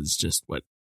back was just what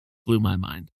blew my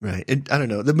mind. Right. I don't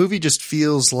know. The movie just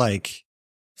feels like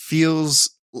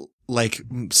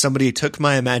somebody took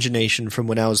my imagination from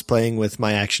when I was playing with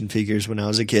my action figures when I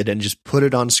was a kid and just put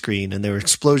it on screen, and there were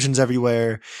explosions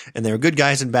everywhere and there were good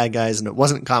guys and bad guys and it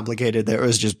wasn't complicated. There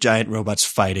was just giant robots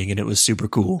fighting and it was super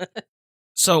cool.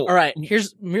 So, All right,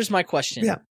 here's my question.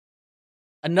 Yeah.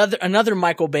 Another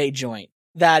Michael Bay joint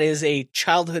that is a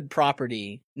childhood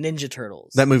property, Ninja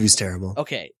Turtles. That movie's terrible.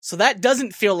 Okay, so that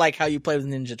doesn't feel like how you play with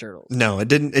Ninja Turtles. No, it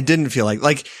didn't feel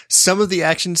like some of the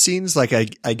action scenes, like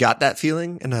I got that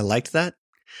feeling and I liked that.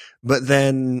 But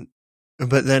then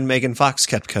Megan Fox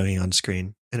kept coming on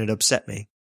screen and it upset me.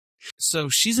 So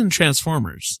she's in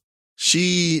Transformers.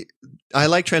 I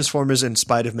like Transformers in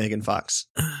spite of Megan Fox.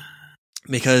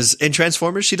 Because in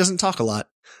Transformers, she doesn't talk a lot.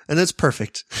 And that's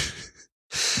perfect.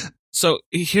 So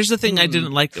here's the thing I Hmm.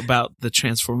 didn't like about the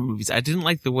Transformer movies. I didn't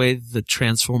like the way the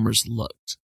Transformers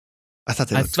looked. I thought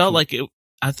they I looked felt cool. like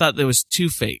I thought it was too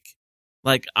fake.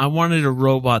 Like I wanted a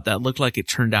robot that looked like it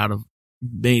turned out of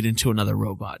made into another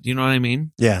robot. You know what I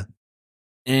mean? Yeah.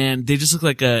 And they just look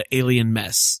like a alien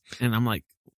mess. And I'm like,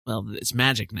 well, it's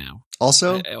magic now.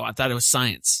 Also, I thought it was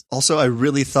science. I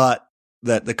really thought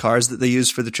that the cars that they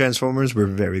used for the Transformers were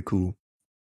very cool.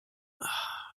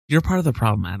 You're part of the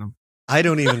problem, Adam. I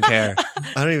don't even care.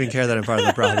 I don't even care that I'm part of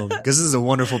the problem because this is a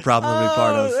wonderful problem to be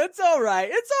part of. It's all right.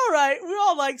 It's all right. We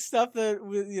all like stuff that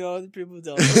other people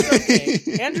don't. It's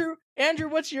okay. Andrew,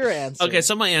 what's your answer? Okay,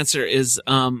 so my answer is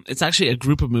it's actually a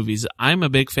group of movies. I'm a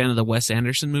big fan of the Wes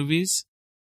Anderson movies.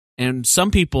 And some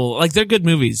people, like, they're good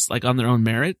movies, like, on their own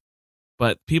merit.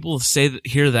 But people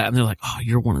hear that and they're like, oh,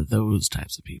 you're one of those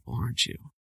types of people, aren't you?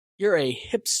 You're a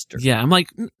hipster. Yeah, I'm like,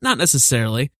 not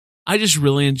necessarily. I just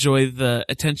really enjoy the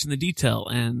attention to detail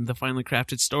and the finely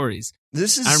crafted stories.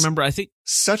 This is I think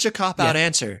such a cop-out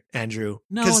answer, Andrew.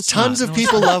 No, Because it's tons not. of No,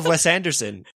 people it's love Wes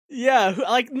Anderson. Yeah,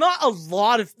 like not a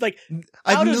lot of like.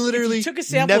 I've if literally you took a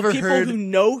sample never of people heard. who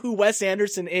know who Wes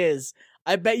Anderson is.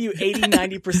 I bet you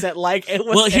 80-90% like Wes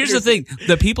well, here's the Anderson. thing.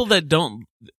 The people that don't,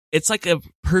 it's like a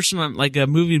person on like a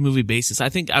movie basis. I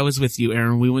think I was with you,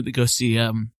 Aaron. We went to go see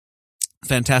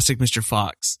Fantastic Mr.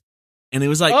 Fox. And it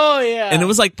was like, oh yeah, and it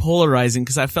was like polarizing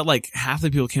because I felt like half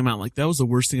the people came out like that was the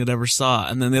worst thing I'd ever saw,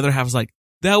 and then the other half was like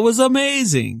that was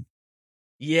amazing.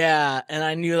 yeah. And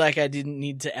I knew like I didn't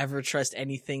need to ever trust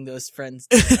anything those friends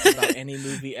did about any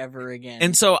movie ever again.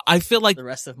 And so I feel like the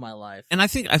rest of my life. And I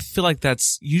feel like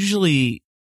that's usually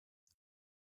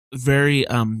very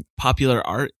popular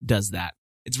art does that.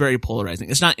 It's very polarizing.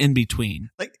 It's not in between.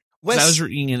 Like 'Cause I Wes, was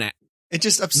reading an it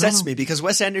just upsets me because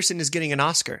Wes Anderson is getting an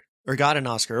Oscar or got an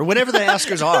Oscar or whatever the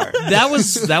Oscars are.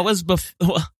 that was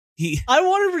before I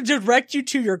want to direct you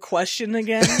to your question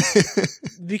again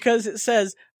because it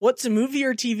says, "What's a movie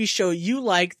or TV show you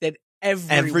like that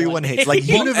everyone hates, like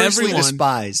Well, universally everyone.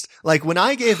 despised?" Like when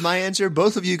I gave my answer,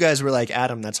 both of you guys were like,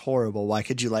 "Adam, that's horrible. How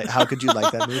could you like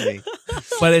that movie?"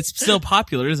 but it's still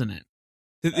popular, isn't it?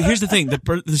 Here's the thing: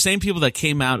 the same people that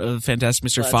came out of Fantastic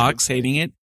Mr. That's a Fox good point. hating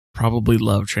it probably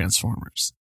love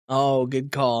Transformers. Oh,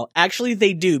 good call. Actually,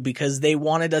 they do because they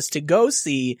wanted us to go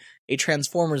see a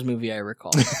Transformers movie. I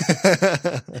recall.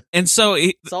 And so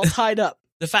It's all tied up.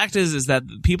 the fact is that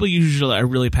people usually are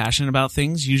really passionate about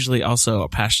things. Usually also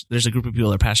there's a group of people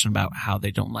that are passionate about how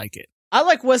they don't like it. I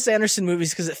like Wes Anderson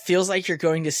movies because it feels like you're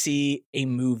going to see a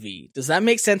movie. Does that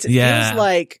make sense? It Yeah. feels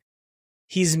like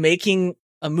he's making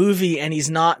a movie and he's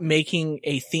not making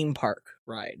a theme park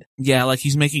ride. Yeah, like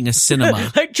he's making a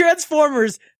cinema. Like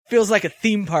Transformers feels like a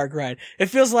theme park ride. It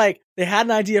feels like they had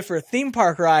an idea for a theme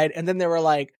park ride and then they were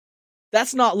like,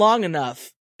 that's not long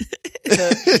enough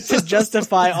to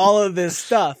justify all of this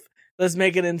stuff. Let's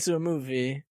make it into a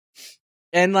movie.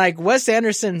 And like Wes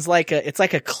Anderson's it's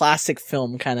like a classic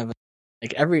film kind of,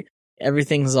 like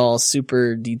everything's all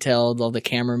super detailed, all the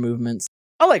camera movements.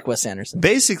 I like Wes Anderson.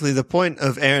 Basically, the point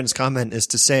of Aaron's comment is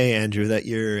to say, Andrew, that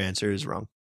your answer is wrong.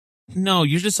 No,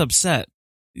 you're just upset.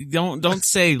 Don't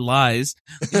say lies.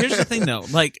 Here's the thing though,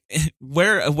 like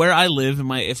where I live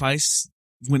if I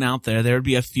went out there would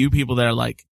be a few people that are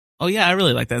like, oh yeah, I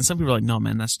really like that. And some people are like, no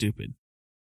man, that's stupid.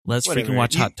 Let's Whatever. freaking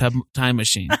watch Hot Time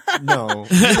Machine. No,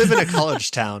 you live in a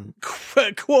college town.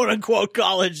 Quote unquote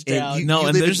college town. You No,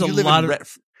 and live there's in- a you live lot in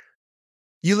of-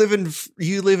 you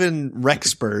live in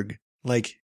Rexburg.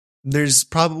 Like, there's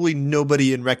probably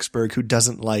nobody in Rexburg who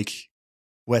doesn't like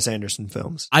Wes Anderson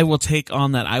films. I will take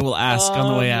on that. I will ask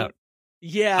on the way out.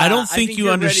 Yeah, I don't think you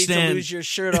you're understand. Ready to lose your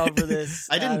shirt over this.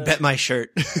 I didn't bet my shirt.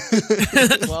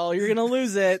 Well, you're gonna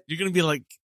lose it. You're gonna be like,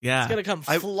 yeah, It's gonna come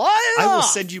I- flying I will off.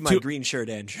 send you my green shirt,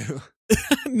 Andrew.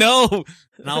 no,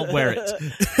 and I'll wear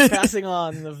it. Passing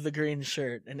on of the green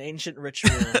shirt, an ancient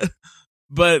ritual.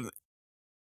 But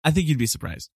I think you'd be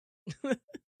surprised.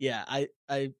 Yeah,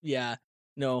 yeah,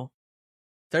 no.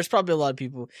 There's probably a lot of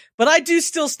people, but I do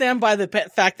still stand by the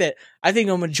fact that I think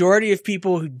a majority of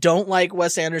people who don't like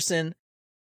Wes Anderson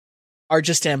are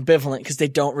just ambivalent because they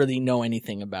don't really know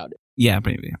anything about it. Yeah,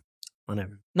 maybe.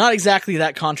 Whatever. Not exactly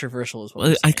that controversial as well.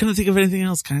 Well, I couldn't think of anything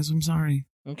else, guys. I'm sorry.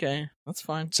 Okay, that's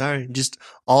fine. Sorry, just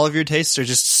all of your tastes are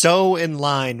just so in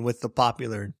line with the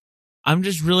popular. I'm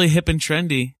just really hip and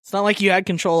trendy. It's not like you had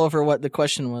control over what the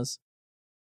question was.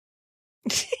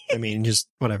 I mean, just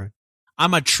whatever.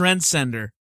 I'm a trendsetter.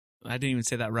 I didn't even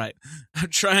say that right. I'm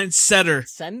trendsetter.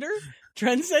 Sender?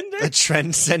 Trendsender? A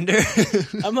trendsender?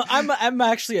 I'm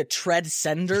actually a tread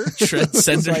sender. Tread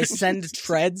sender. So I send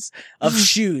treads of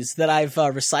shoes that I've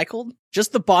recycled.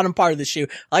 Just the bottom part of the shoe.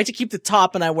 I like to keep the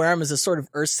top, and I wear them as a sort of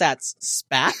ersatz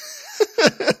spat.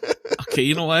 Okay,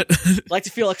 you know what? I like to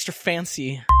feel extra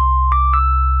fancy.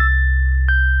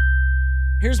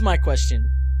 Here's my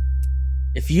question.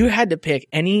 If you had to pick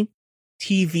any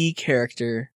TV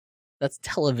character that's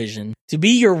television to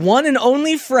be your one and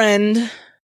only friend, who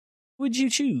would you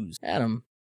choose? Adam.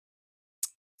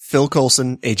 Phil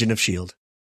Coulson, Agent of S.H.I.E.L.D.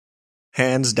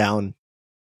 Hands down.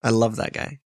 I love that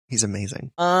guy. He's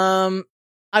amazing. I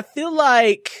feel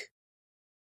like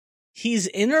he's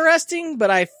interesting, but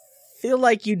I feel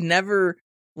like you'd never,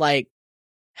 like,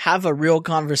 have a real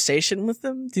conversation with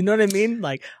him. Do you know what I mean?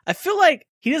 Like, I feel like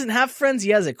he doesn't have friends. He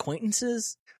has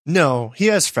acquaintances. No, he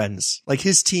has friends. Like,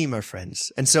 his team are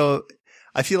friends. And so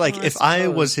I feel like if I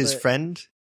was his friend,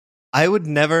 I would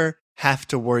never have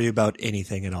to worry about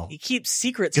anything at all. He keeps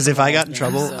secrets. Because if I got in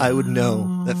trouble, I would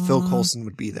know that Phil Coulson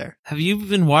would be there. Have you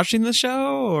been watching the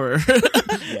show, or?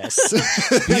 Yes.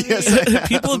 Yes,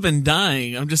 people have been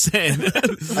dying. I'm just saying.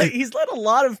 He's let a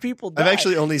lot of people die. I've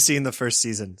actually only seen the first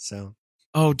season, so.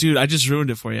 Oh, dude, I just ruined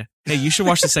it for you. Hey, you should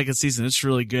watch the second season. It's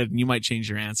really good, and you might change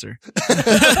your answer.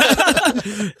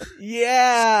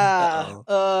 Yeah.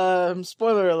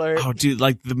 Spoiler alert. Oh, dude,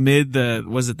 like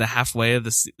was it the halfway of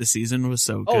the season was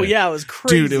so good. Oh, yeah, it was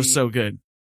crazy. Dude, it was so good.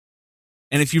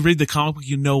 And if you read the comic book,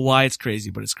 you know why it's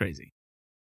crazy, but it's crazy.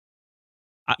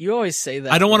 You always say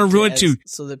that. I don't want to ruin it too.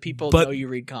 So that people know you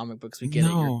read comic books. We get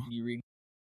it. You read.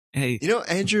 Hey, you know,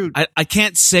 Andrew, I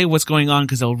can't say what's going on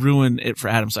because I'll ruin it for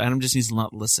Adam. So Adam just needs to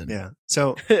not listen. Yeah.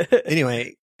 So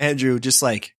anyway, Andrew, just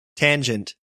like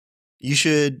tangent, you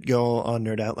should go on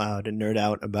Nerd Out Loud and nerd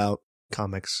out about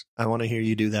comics. I want to hear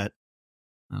you do that.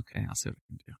 Okay, I'll see what I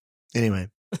can do. Anyway.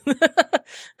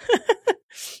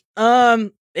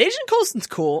 Agent Coulson's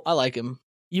cool. I like him.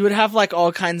 You would have like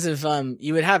all kinds of,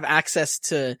 you would have access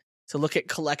to look at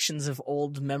collections of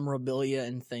old memorabilia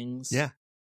and things. Yeah.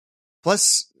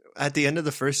 Plus, at the end of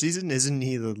the first season, isn't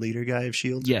he the leader guy of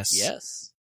S.H.I.E.L.D.? Yes.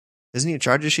 Yes. Isn't he in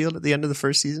charge of S.H.I.E.L.D. at the end of the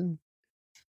first season?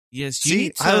 Yes.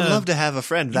 See, I would love to have a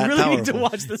friend that really powerful. Need to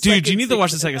watch the Dude, you need to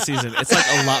watch the second season. It's like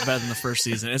a lot better than the first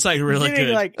season. It's like really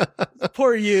good. Like,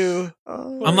 poor you.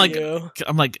 I'm going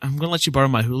to let you borrow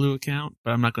my Hulu account,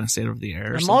 but I'm not going to say it over the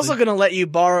air. I'm also going to let you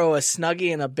borrow a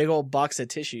Snuggie and a big old box of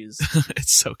tissues.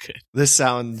 It's so good. This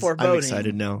sounds, foreboding. I'm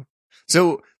excited now.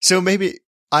 So maybe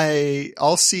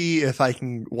I'll see if I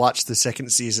can watch the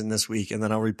second season this week, and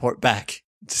then I'll report back.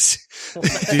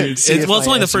 Dude, it's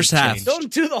only the first half. Changed.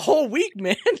 Don't do the whole week,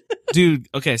 man. Dude,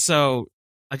 okay, so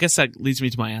I guess that leads me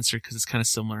to my answer because it's kind of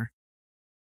similar.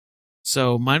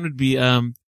 So mine would be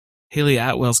Haley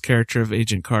Atwell's character of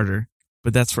Agent Carter,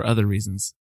 but that's for other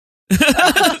reasons.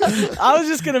 I was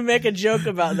just gonna make a joke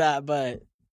about that, but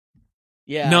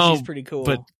yeah, no, she's pretty cool.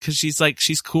 But because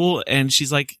she's cool and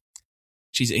she's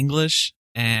English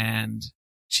and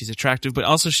she's attractive, but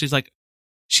also she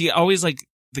always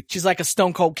she's like a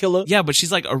stone cold killer. Yeah, but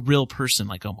she's like a real person,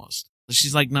 like almost.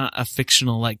 She's like not a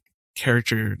fictional like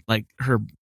character, like her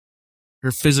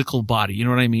physical body. You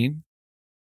know what I mean?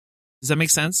 Does that make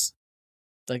sense?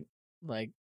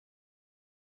 Like.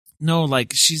 No,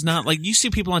 like she's not like you see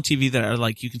people on TV that are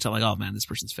like you can tell like, oh man, this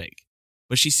person's fake.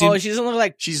 But she seems, she doesn't look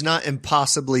like she's not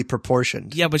impossibly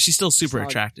proportioned. Yeah, but she's still super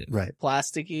attractive. Right.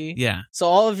 Plasticky. Yeah. So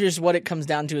all of yours, what it comes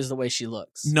down to is the way she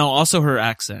looks. No, also her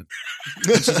accent.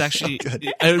 She's actually,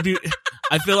 I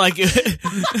feel like I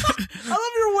love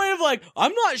your way of like,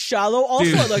 I'm not shallow.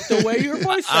 Also, dude, I like the way your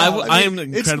voice sounds. I am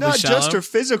incredibly shallow. It's not just her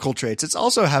physical traits. It's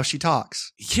also how she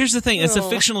talks. Here's the thing. It's a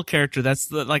fictional character. That's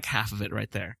like half of it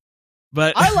right there.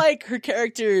 But I like her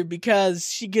character because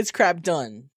she gets crap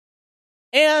done.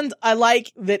 And I like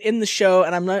that in the show,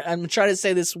 and I'm trying to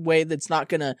say this way that's not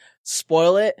gonna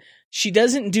spoil it. She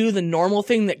doesn't do the normal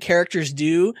thing that characters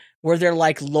do where they're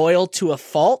like loyal to a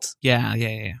fault. Yeah.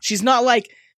 She's not like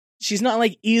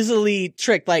easily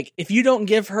tricked. Like if you don't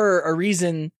give her a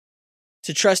reason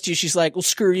to trust you, she's like, well,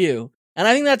 screw you. And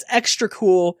I think that's extra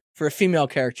cool for a female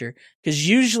character because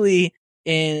usually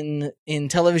in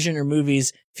television or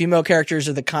movies, female characters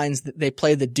are the kinds that they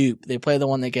play the dupe. They play the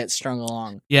one that gets strung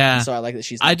along. Yeah. And so I like that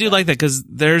she's I do like that because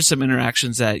there's some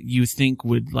interactions that you think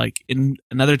would like in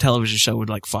another television show would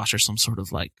like foster some sort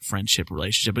of like friendship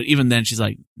relationship. But even then she's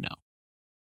like, no.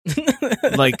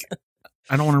 Like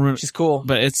I don't want to ruin. She's cool.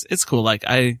 But it's cool. Like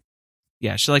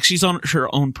she's on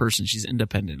her own person. She's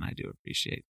independent. I do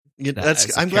appreciate.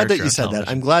 I'm glad that you said that.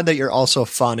 I'm glad that you're also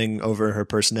fawning over her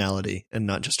personality and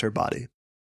not just her body.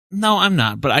 No, I'm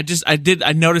not. But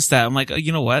I noticed that. I'm like, oh,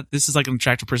 you know what? This is like an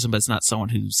attractive person, but it's not someone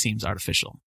who seems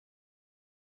artificial.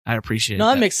 I appreciate No,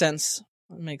 that. that makes sense.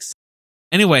 That makes sense.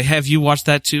 Anyway, have you watched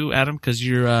that too, Adam? Because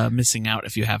you're missing out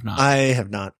if you have not. I have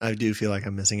not. I do feel like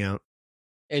I'm missing out.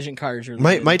 Agent Carter's really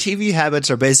My good. my TV habits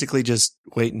are basically just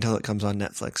wait until it comes on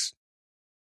Netflix.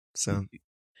 So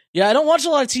Yeah, I don't watch a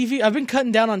lot of TV. I've been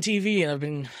cutting down on TV, and I've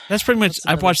been That's pretty much. That's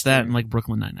I've another watched that story. and like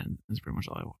Brooklyn Nine-Nine. That's pretty much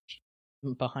all I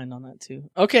watch. behind on that too.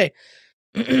 Okay.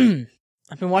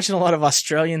 I've been watching a lot of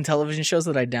Australian television shows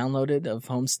that I downloaded of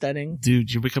homesteading.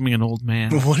 Dude, you're becoming an old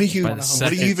man. what are you By the what are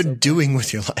second. you even doing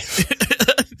with your life?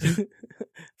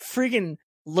 Freaking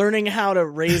learning how to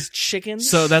raise chickens.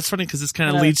 So that's funny because this kind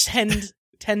and of leads.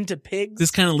 tend to pigs.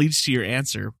 This kind of leads to your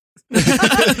answer.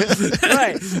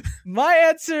 Right. My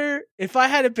answer, if I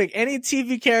had to pick any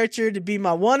TV character to be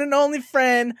my one and only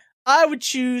friend, I would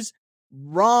choose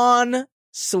Ron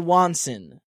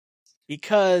Swanson.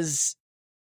 Because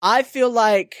I feel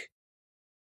like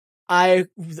I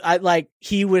like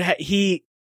he would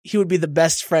be the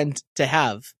best friend to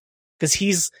have. Cause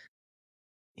he's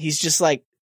just like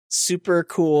super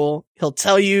cool. He'll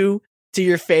tell you to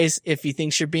your face if he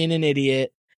thinks you're being an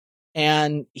idiot.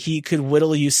 And he could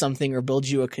whittle you something or build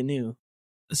you a canoe.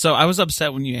 So I was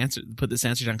upset when you put this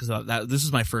answer down because this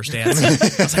was my first answer. I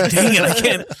was like, dang it,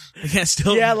 I can't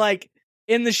still. Yeah, like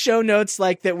in the show notes,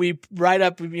 like that we write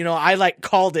up, I like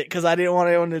called it because I didn't want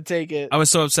anyone to take it. I was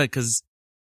so upset because,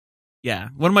 yeah,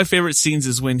 one of my favorite scenes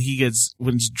is when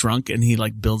when he's drunk and he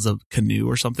like builds a canoe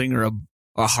or something or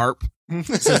a harp. He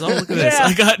says, "Oh, look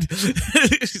at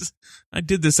this! I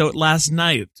did this out last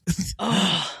night."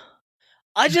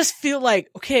 I just feel like,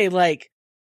 okay, like,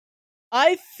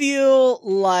 I feel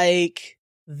like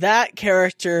that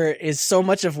character is so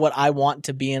much of what I want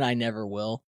to be and I never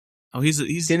will. Oh, he's.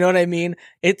 Do you know what I mean?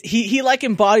 He like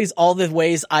embodies all the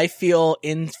ways I feel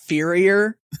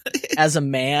inferior as a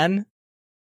man.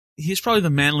 He's probably the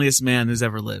manliest man who's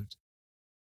ever lived.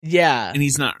 Yeah. And he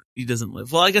doesn't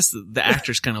live. Well, I guess the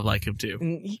actor's kind of like him too.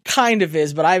 He kind of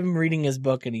is, but I'm reading his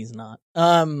book and he's not.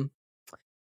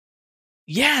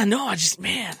 Yeah, no,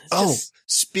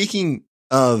 Speaking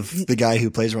of the guy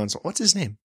who plays Ron, what's his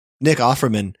name? Nick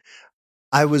Offerman.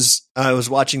 I was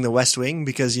watching The West Wing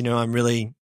because, I'm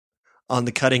really on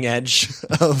the cutting edge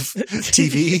of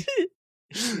TV.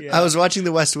 Yeah. I was watching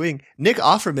The West Wing. Nick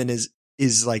Offerman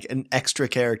is like an extra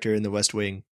character in The West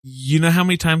Wing. You know how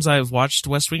many times I've watched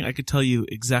West Wing? I could tell you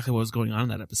exactly what was going on in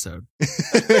that episode.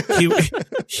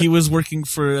 he was working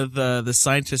for the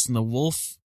scientist in the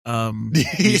wolf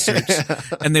research,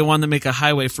 and they wanted to make a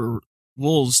highway for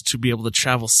wolves to be able to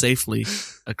travel safely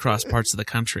across parts of the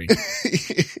country.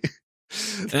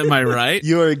 Am I right?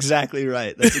 You are exactly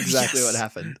right. That's exactly Yes. what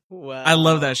happened. Wow. I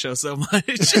love that show so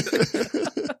much.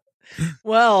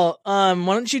 Well, why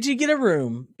don't you two get a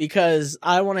room? Because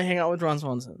I want to hang out with Ron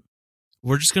Swanson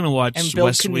We're just gonna watch and build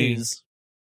West Wing canoes.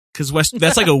 because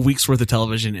that's like a week's worth of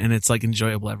television, and it's like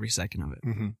enjoyable every second of it.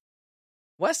 Mm-hmm.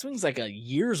 West Wing's like a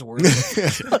year's worth.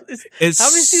 It's How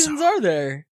many seasons are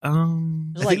there? I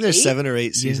There's think there's 8? 7 or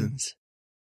 8 seasons.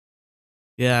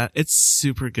 Yeah, it's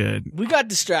super good. We got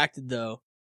distracted though.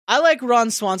 I like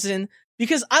Ron Swanson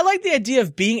because I like the idea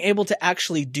of being able to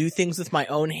actually do things with my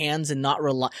own hands and not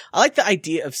rely. I like the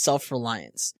idea of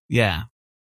self-reliance. Yeah.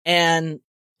 And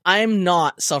I'm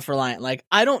not self-reliant. Like,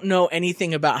 I don't know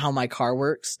anything about how my car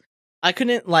works. I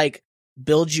couldn't like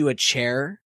build you a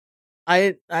chair.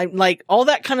 I like all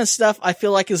that kind of stuff I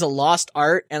feel like is a lost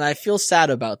art and I feel sad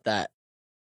about that.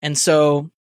 And so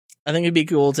I think it'd be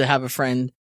cool to have a friend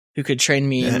who could train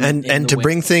me. And to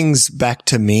bring things back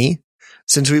to me,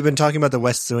 since we've been talking about the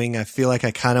West Wing, I feel like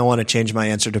I kind of want to change my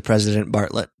answer to President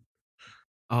Bartlett.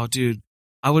 Oh, dude.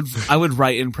 I would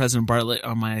write in President Bartlett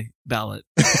on my ballot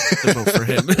to vote for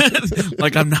him.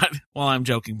 Like I'm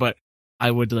joking, but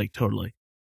I would like totally.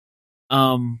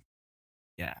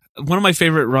 Yeah. One of my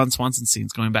favorite Ron Swanson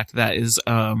scenes, going back to that, is,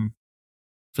 for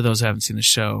those who haven't seen the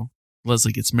show,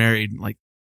 Leslie gets married like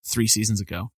 3 seasons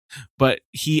ago, but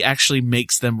he actually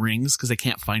makes them rings because they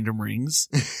can't find him rings.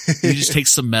 He just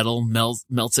takes some metal,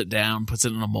 melts it down, puts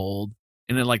it in a mold,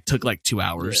 and it like took like 2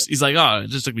 hours. Yeah. He's like, oh, it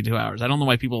just took me 2 hours. I don't know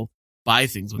why people buy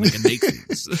things when they can make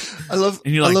things. I love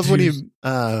when he,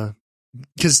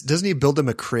 cause doesn't he build him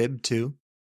a crib too?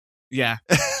 Yeah.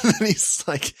 And he's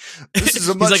like, this is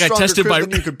a much stronger crib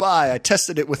than you could buy. I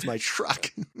tested it with my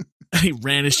truck. He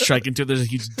ran his truck into it. There's a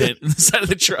huge dent in the side of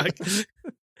the truck.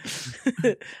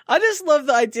 I just love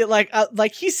the idea.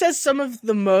 Like he says some of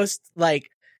the most like,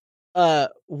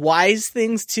 wise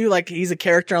things too. Like he's a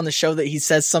character on the show that he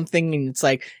says something and it's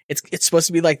like, it's supposed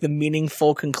to be like the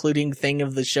meaningful concluding thing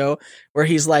of the show where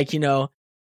he's like,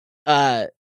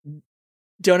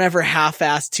 don't ever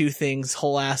half-ass two things,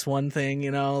 whole-ass one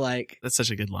thing, like. That's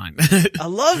such a good line. I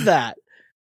love that.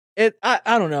 I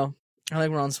don't know. I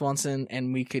like Ron Swanson,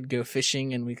 and we could go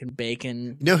fishing, and we can bake,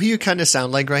 and... You know who you kind of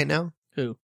sound like right now?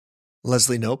 Who?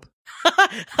 Leslie Knope.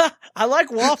 I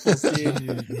like waffles,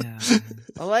 dude. Yeah.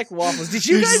 I like waffles. Did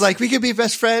you He's guys... like, we could be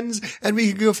best friends, and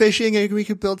we could go fishing, and we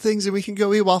could build things, and we can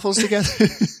go eat waffles together.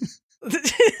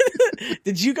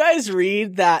 Did you guys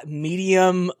read that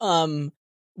Medium,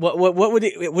 what would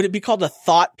it be called? A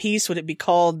thought piece? Would it be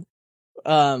called,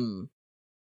 a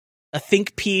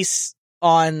think piece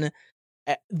on,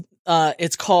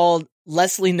 it's called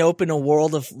Leslie Knope in a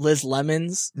World of Liz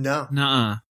Lemons? No.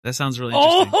 Nuh-uh. That sounds really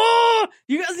interesting. Oh,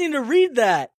 you guys need to read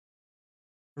that.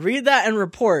 Read that and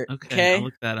report. Okay. I'll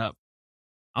look that up.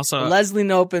 Also, Leslie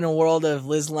Knope in a World of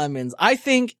Liz Lemons. I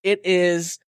think it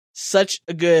is such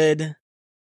a good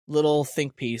little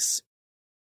think piece.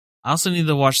 I also need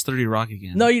to watch 30 Rock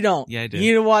again. No, you don't. Yeah, I do.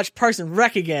 You need to watch Parks and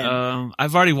Rec again.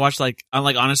 I've already watched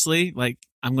honestly,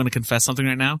 I'm going to confess something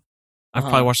right now. I've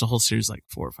probably watched the whole series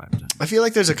 4 or 5 times. I feel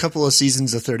like there's a couple of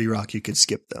seasons of 30 Rock you could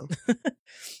skip though.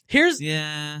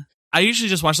 Yeah. I usually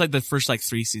just watch the first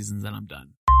 3 seasons and I'm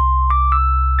done.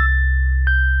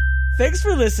 Thanks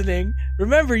for listening.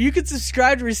 Remember, you can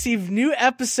subscribe to receive new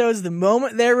episodes the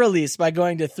moment they're released by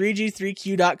going to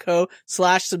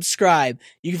 3g3q.co/subscribe.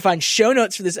 You can find show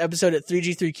notes for this episode at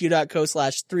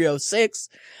 3g3q.co/306.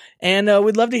 And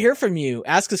we'd love to hear from you.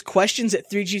 Ask us questions at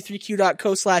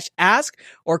 3g3q.co/ask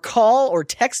or call or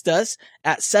text us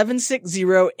at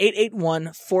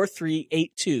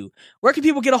 760-881-4382. Where can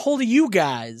people get a hold of you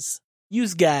guys?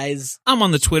 Use guys. I'm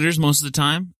on the Twitters most of the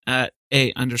time at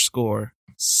 @A_Sav.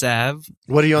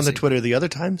 What are you on the Twitter the other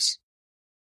times?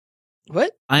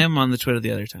 What? I am on the Twitter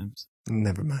the other times.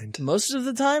 Never mind. Most of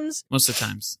the times? Most of the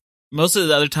times. Most of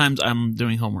the other times I'm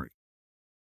doing homework.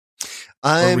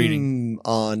 I'm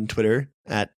on Twitter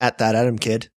at that Adam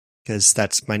Kid because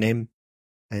that's my name,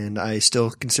 and I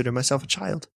still consider myself a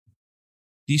child.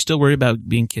 Do you still worry about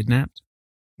being kidnapped?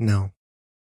 No.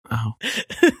 Oh,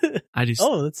 I do.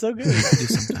 Oh, that's so good. I do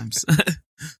sometimes.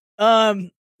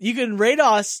 You can rate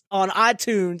us on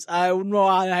iTunes. I know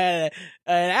I had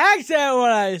an accent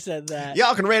when I said that.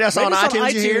 Y'all can rate us on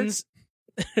iTunes. You hear?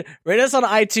 Rate us on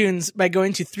iTunes by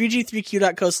going to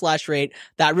 3g3q.co/rate.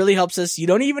 That really helps us. You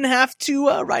don't even have to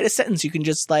write a sentence. You can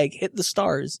just hit the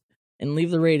stars and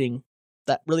leave the rating.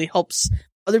 That really helps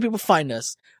other people find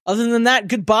us. Other than that,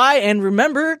 goodbye, and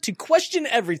remember to question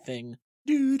everything.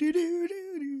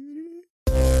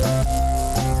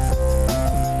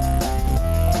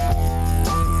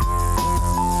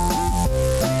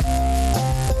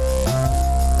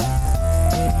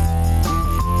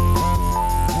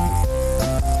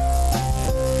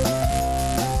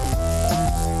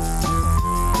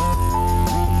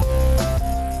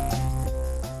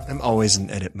 I'm always in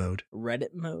edit mode.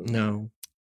 Reddit mode? No.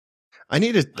 I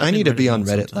need to be on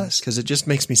Reddit less because it just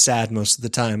makes me sad most of the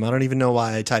time. I don't even know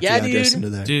why I type the address into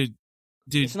there. Dude.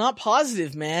 It's not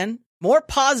positive, man. More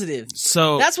positive.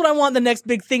 So that's what I want the next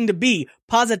big thing to be.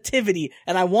 Positivity.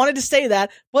 And I wanted to say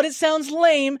that, but it sounds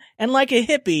lame and like a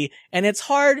hippie, and it's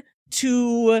hard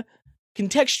to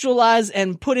contextualize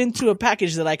and put into a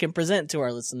package that I can present to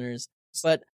our listeners.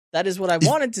 But that is what I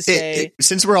wanted to say.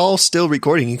 Since we're all still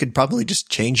recording, you could probably just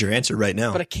change your answer right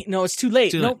now. But I can't. No, it's too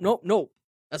late. Nope.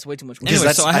 That's way too much work. Anyway,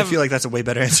 I feel like that's a way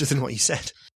better answer than what you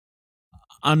said.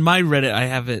 On my Reddit, I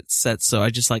have it set so I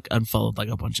just unfollowed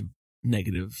a bunch of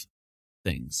negative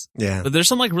things. Yeah. But there's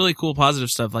some really cool positive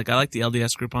stuff. I like the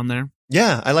LDS group on there.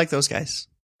 Yeah, I like those guys.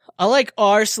 I like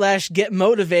r/Get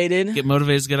Motivated. Get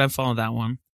Motivated is good. I follow that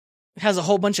one. It has a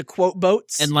whole bunch of quote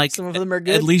boats. And some of them are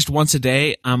good. At least once a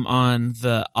day, I'm on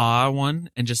the one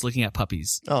and just looking at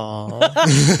puppies.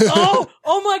 Aww.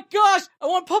 oh my gosh. I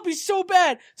want puppies so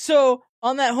bad. So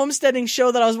on that homesteading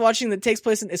show that I was watching that takes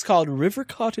place it's called River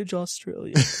Cottage,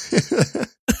 Australia.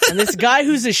 And this guy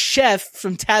who's a chef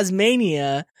from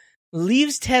Tasmania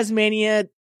leaves Tasmania,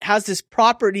 has this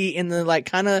property in the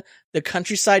kind of the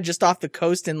countryside just off the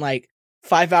coast in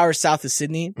 5 hours south of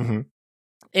Sydney. Mm-hmm.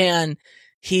 And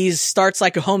he starts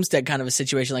a homestead kind of a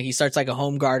situation. He starts a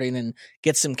home garden and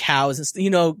gets some cows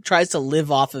and, tries to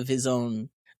live off of his own.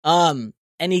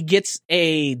 And he gets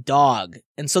a dog.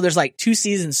 And so there's 2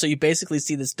 seasons. So you basically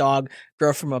see this dog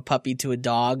grow from a puppy to a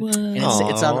dog. What? And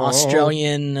it's an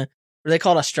Australian, what are they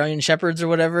called? Australian shepherds or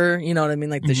whatever. You know what I mean?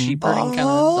 The sheep herding kind of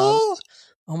dog.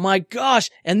 Oh my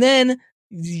gosh. And then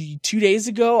 2 days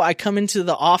ago, I come into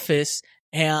the office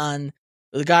and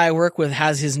the guy I work with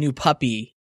has his new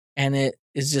puppy and it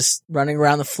is just running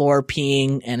around the floor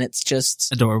peeing and it's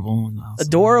just adorable.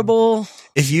 Adorable.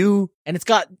 And it's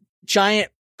got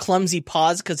giant clumsy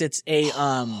paws because it's a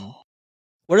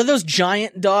what are those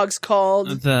giant dogs called?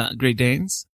 The Great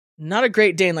Danes? Not a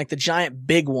Great Dane, like the giant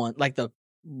big one, like the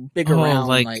bigger round,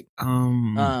 like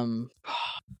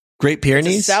Great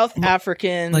Pyrenees? South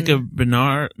African, like a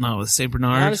Bernard, no, a Saint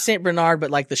Bernard. not a Saint Bernard, but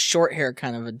like the short hair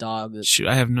kind of a dog. Shoot,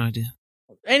 I have no idea.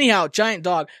 Anyhow, giant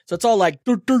dog. So it's all like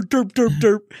derp, derp, derp, derp,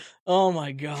 derp. Oh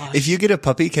my gosh. If you get a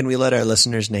puppy, can we let our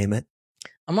listeners name it?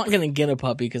 I'm not gonna get a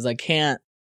puppy because I can't.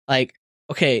 Like,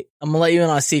 okay, I'm gonna let you in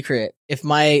on a secret. If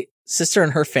my sister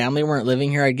and her family weren't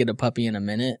living here, I'd get a puppy in a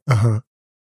minute.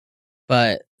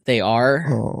 But they are.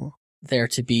 Oh. There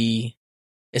to be.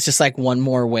 It's just like one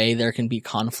more way there can be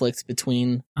conflict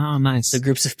between nice the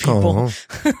groups of people.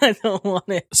 Oh. I don't want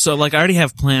it. So like I already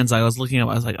have plans. I was looking up,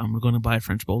 I was like, I'm going to buy a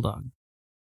French Bulldog.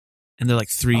 And they're like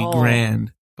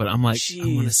 $3,000, but I'm like, Jeez.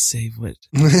 I'm going to save it.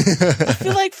 I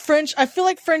feel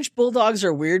like French bulldogs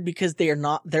are weird because they're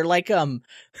like they're like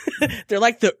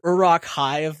the Urok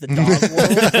High of the dog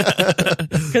world.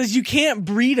 Because you can't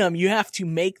breed them, you have to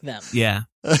make them. Yeah.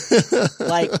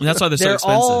 Like And that's why they're so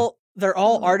expensive. They're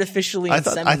all artificially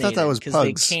inseminated. I thought that was because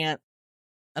pugs. they can't.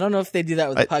 I don't know if they do that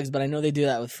with pugs, but I know they do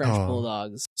that with French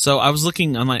bulldogs. So I was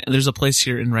looking online. There's a place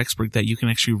here in Rexburg that you can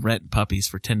actually rent puppies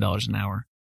for $10 an hour.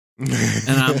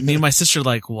 And me and my sister are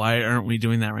like, why aren't we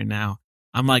doing that right now?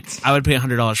 I'm like, I would pay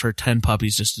 $100 for 10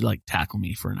 puppies just to like tackle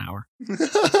me for an hour.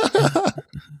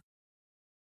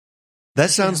 That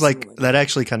sounds like, that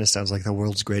actually kind of sounds like the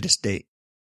world's greatest date.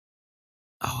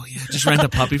 Oh yeah, just rent a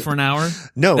puppy for an hour?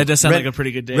 No. That does sound like a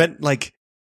pretty good date.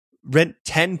 Rent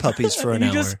 10 puppies for an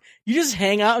hour. You just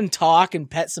hang out and talk and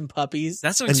pet some puppies.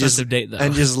 That's an expensive date though.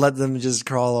 And just let them just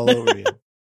crawl all over you.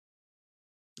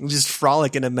 Just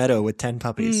frolic in a meadow with 10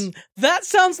 puppies. That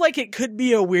sounds like it could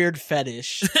be a weird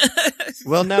fetish.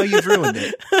 Well, now you've ruined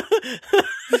it.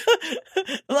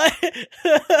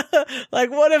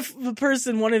 like what if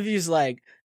one of you's like,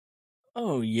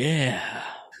 oh yeah.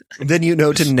 Then you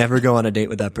know to never go on a date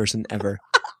with that person ever.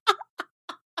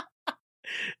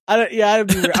 I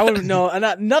wouldn't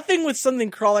know. Nothing with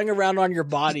something crawling around on your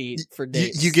body for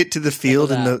dates. You get to the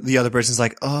field and the other person's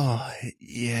like, oh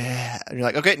yeah. And you're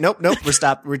like, okay, nope, we're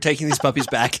stopped. We're taking these puppies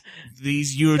back.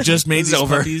 You just made these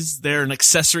over. puppies. They're an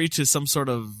accessory to some sort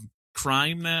of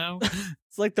crime now.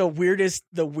 It's like the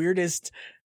weirdest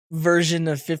version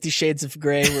of 50 Shades of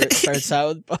Grey where it starts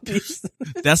out with puppies.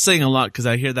 That's saying a lot because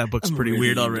I hear that book's pretty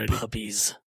weird already.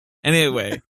 Puppies.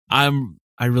 Anyway, I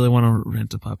really want to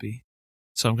rent a puppy.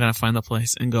 So I'm going to find the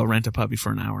place and go rent a puppy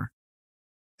for an hour.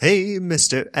 Hey,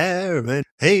 Mr. Aaron.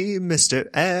 Hey, Mr.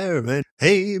 Aaron.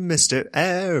 Hey, Mr.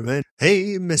 Aaron.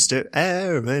 Hey, Mr.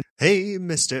 Aaron. Hey,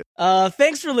 Mr.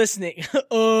 Thanks for listening. Thanks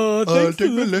for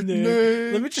listening.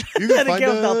 Let me try that again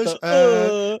without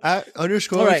the at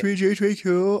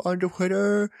 _3J3Q on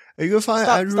Twitter. And you can find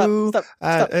Andrew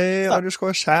at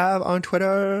 _Sav on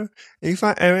Twitter. And you can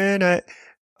find Aaron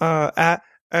at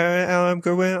Aaron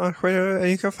Goodwin on Twitter, and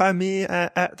you can find me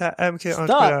at that MK on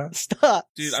Twitter. Stop.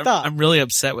 Dude, I'm really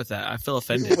upset with that. I feel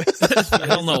offended. I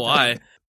don't know why.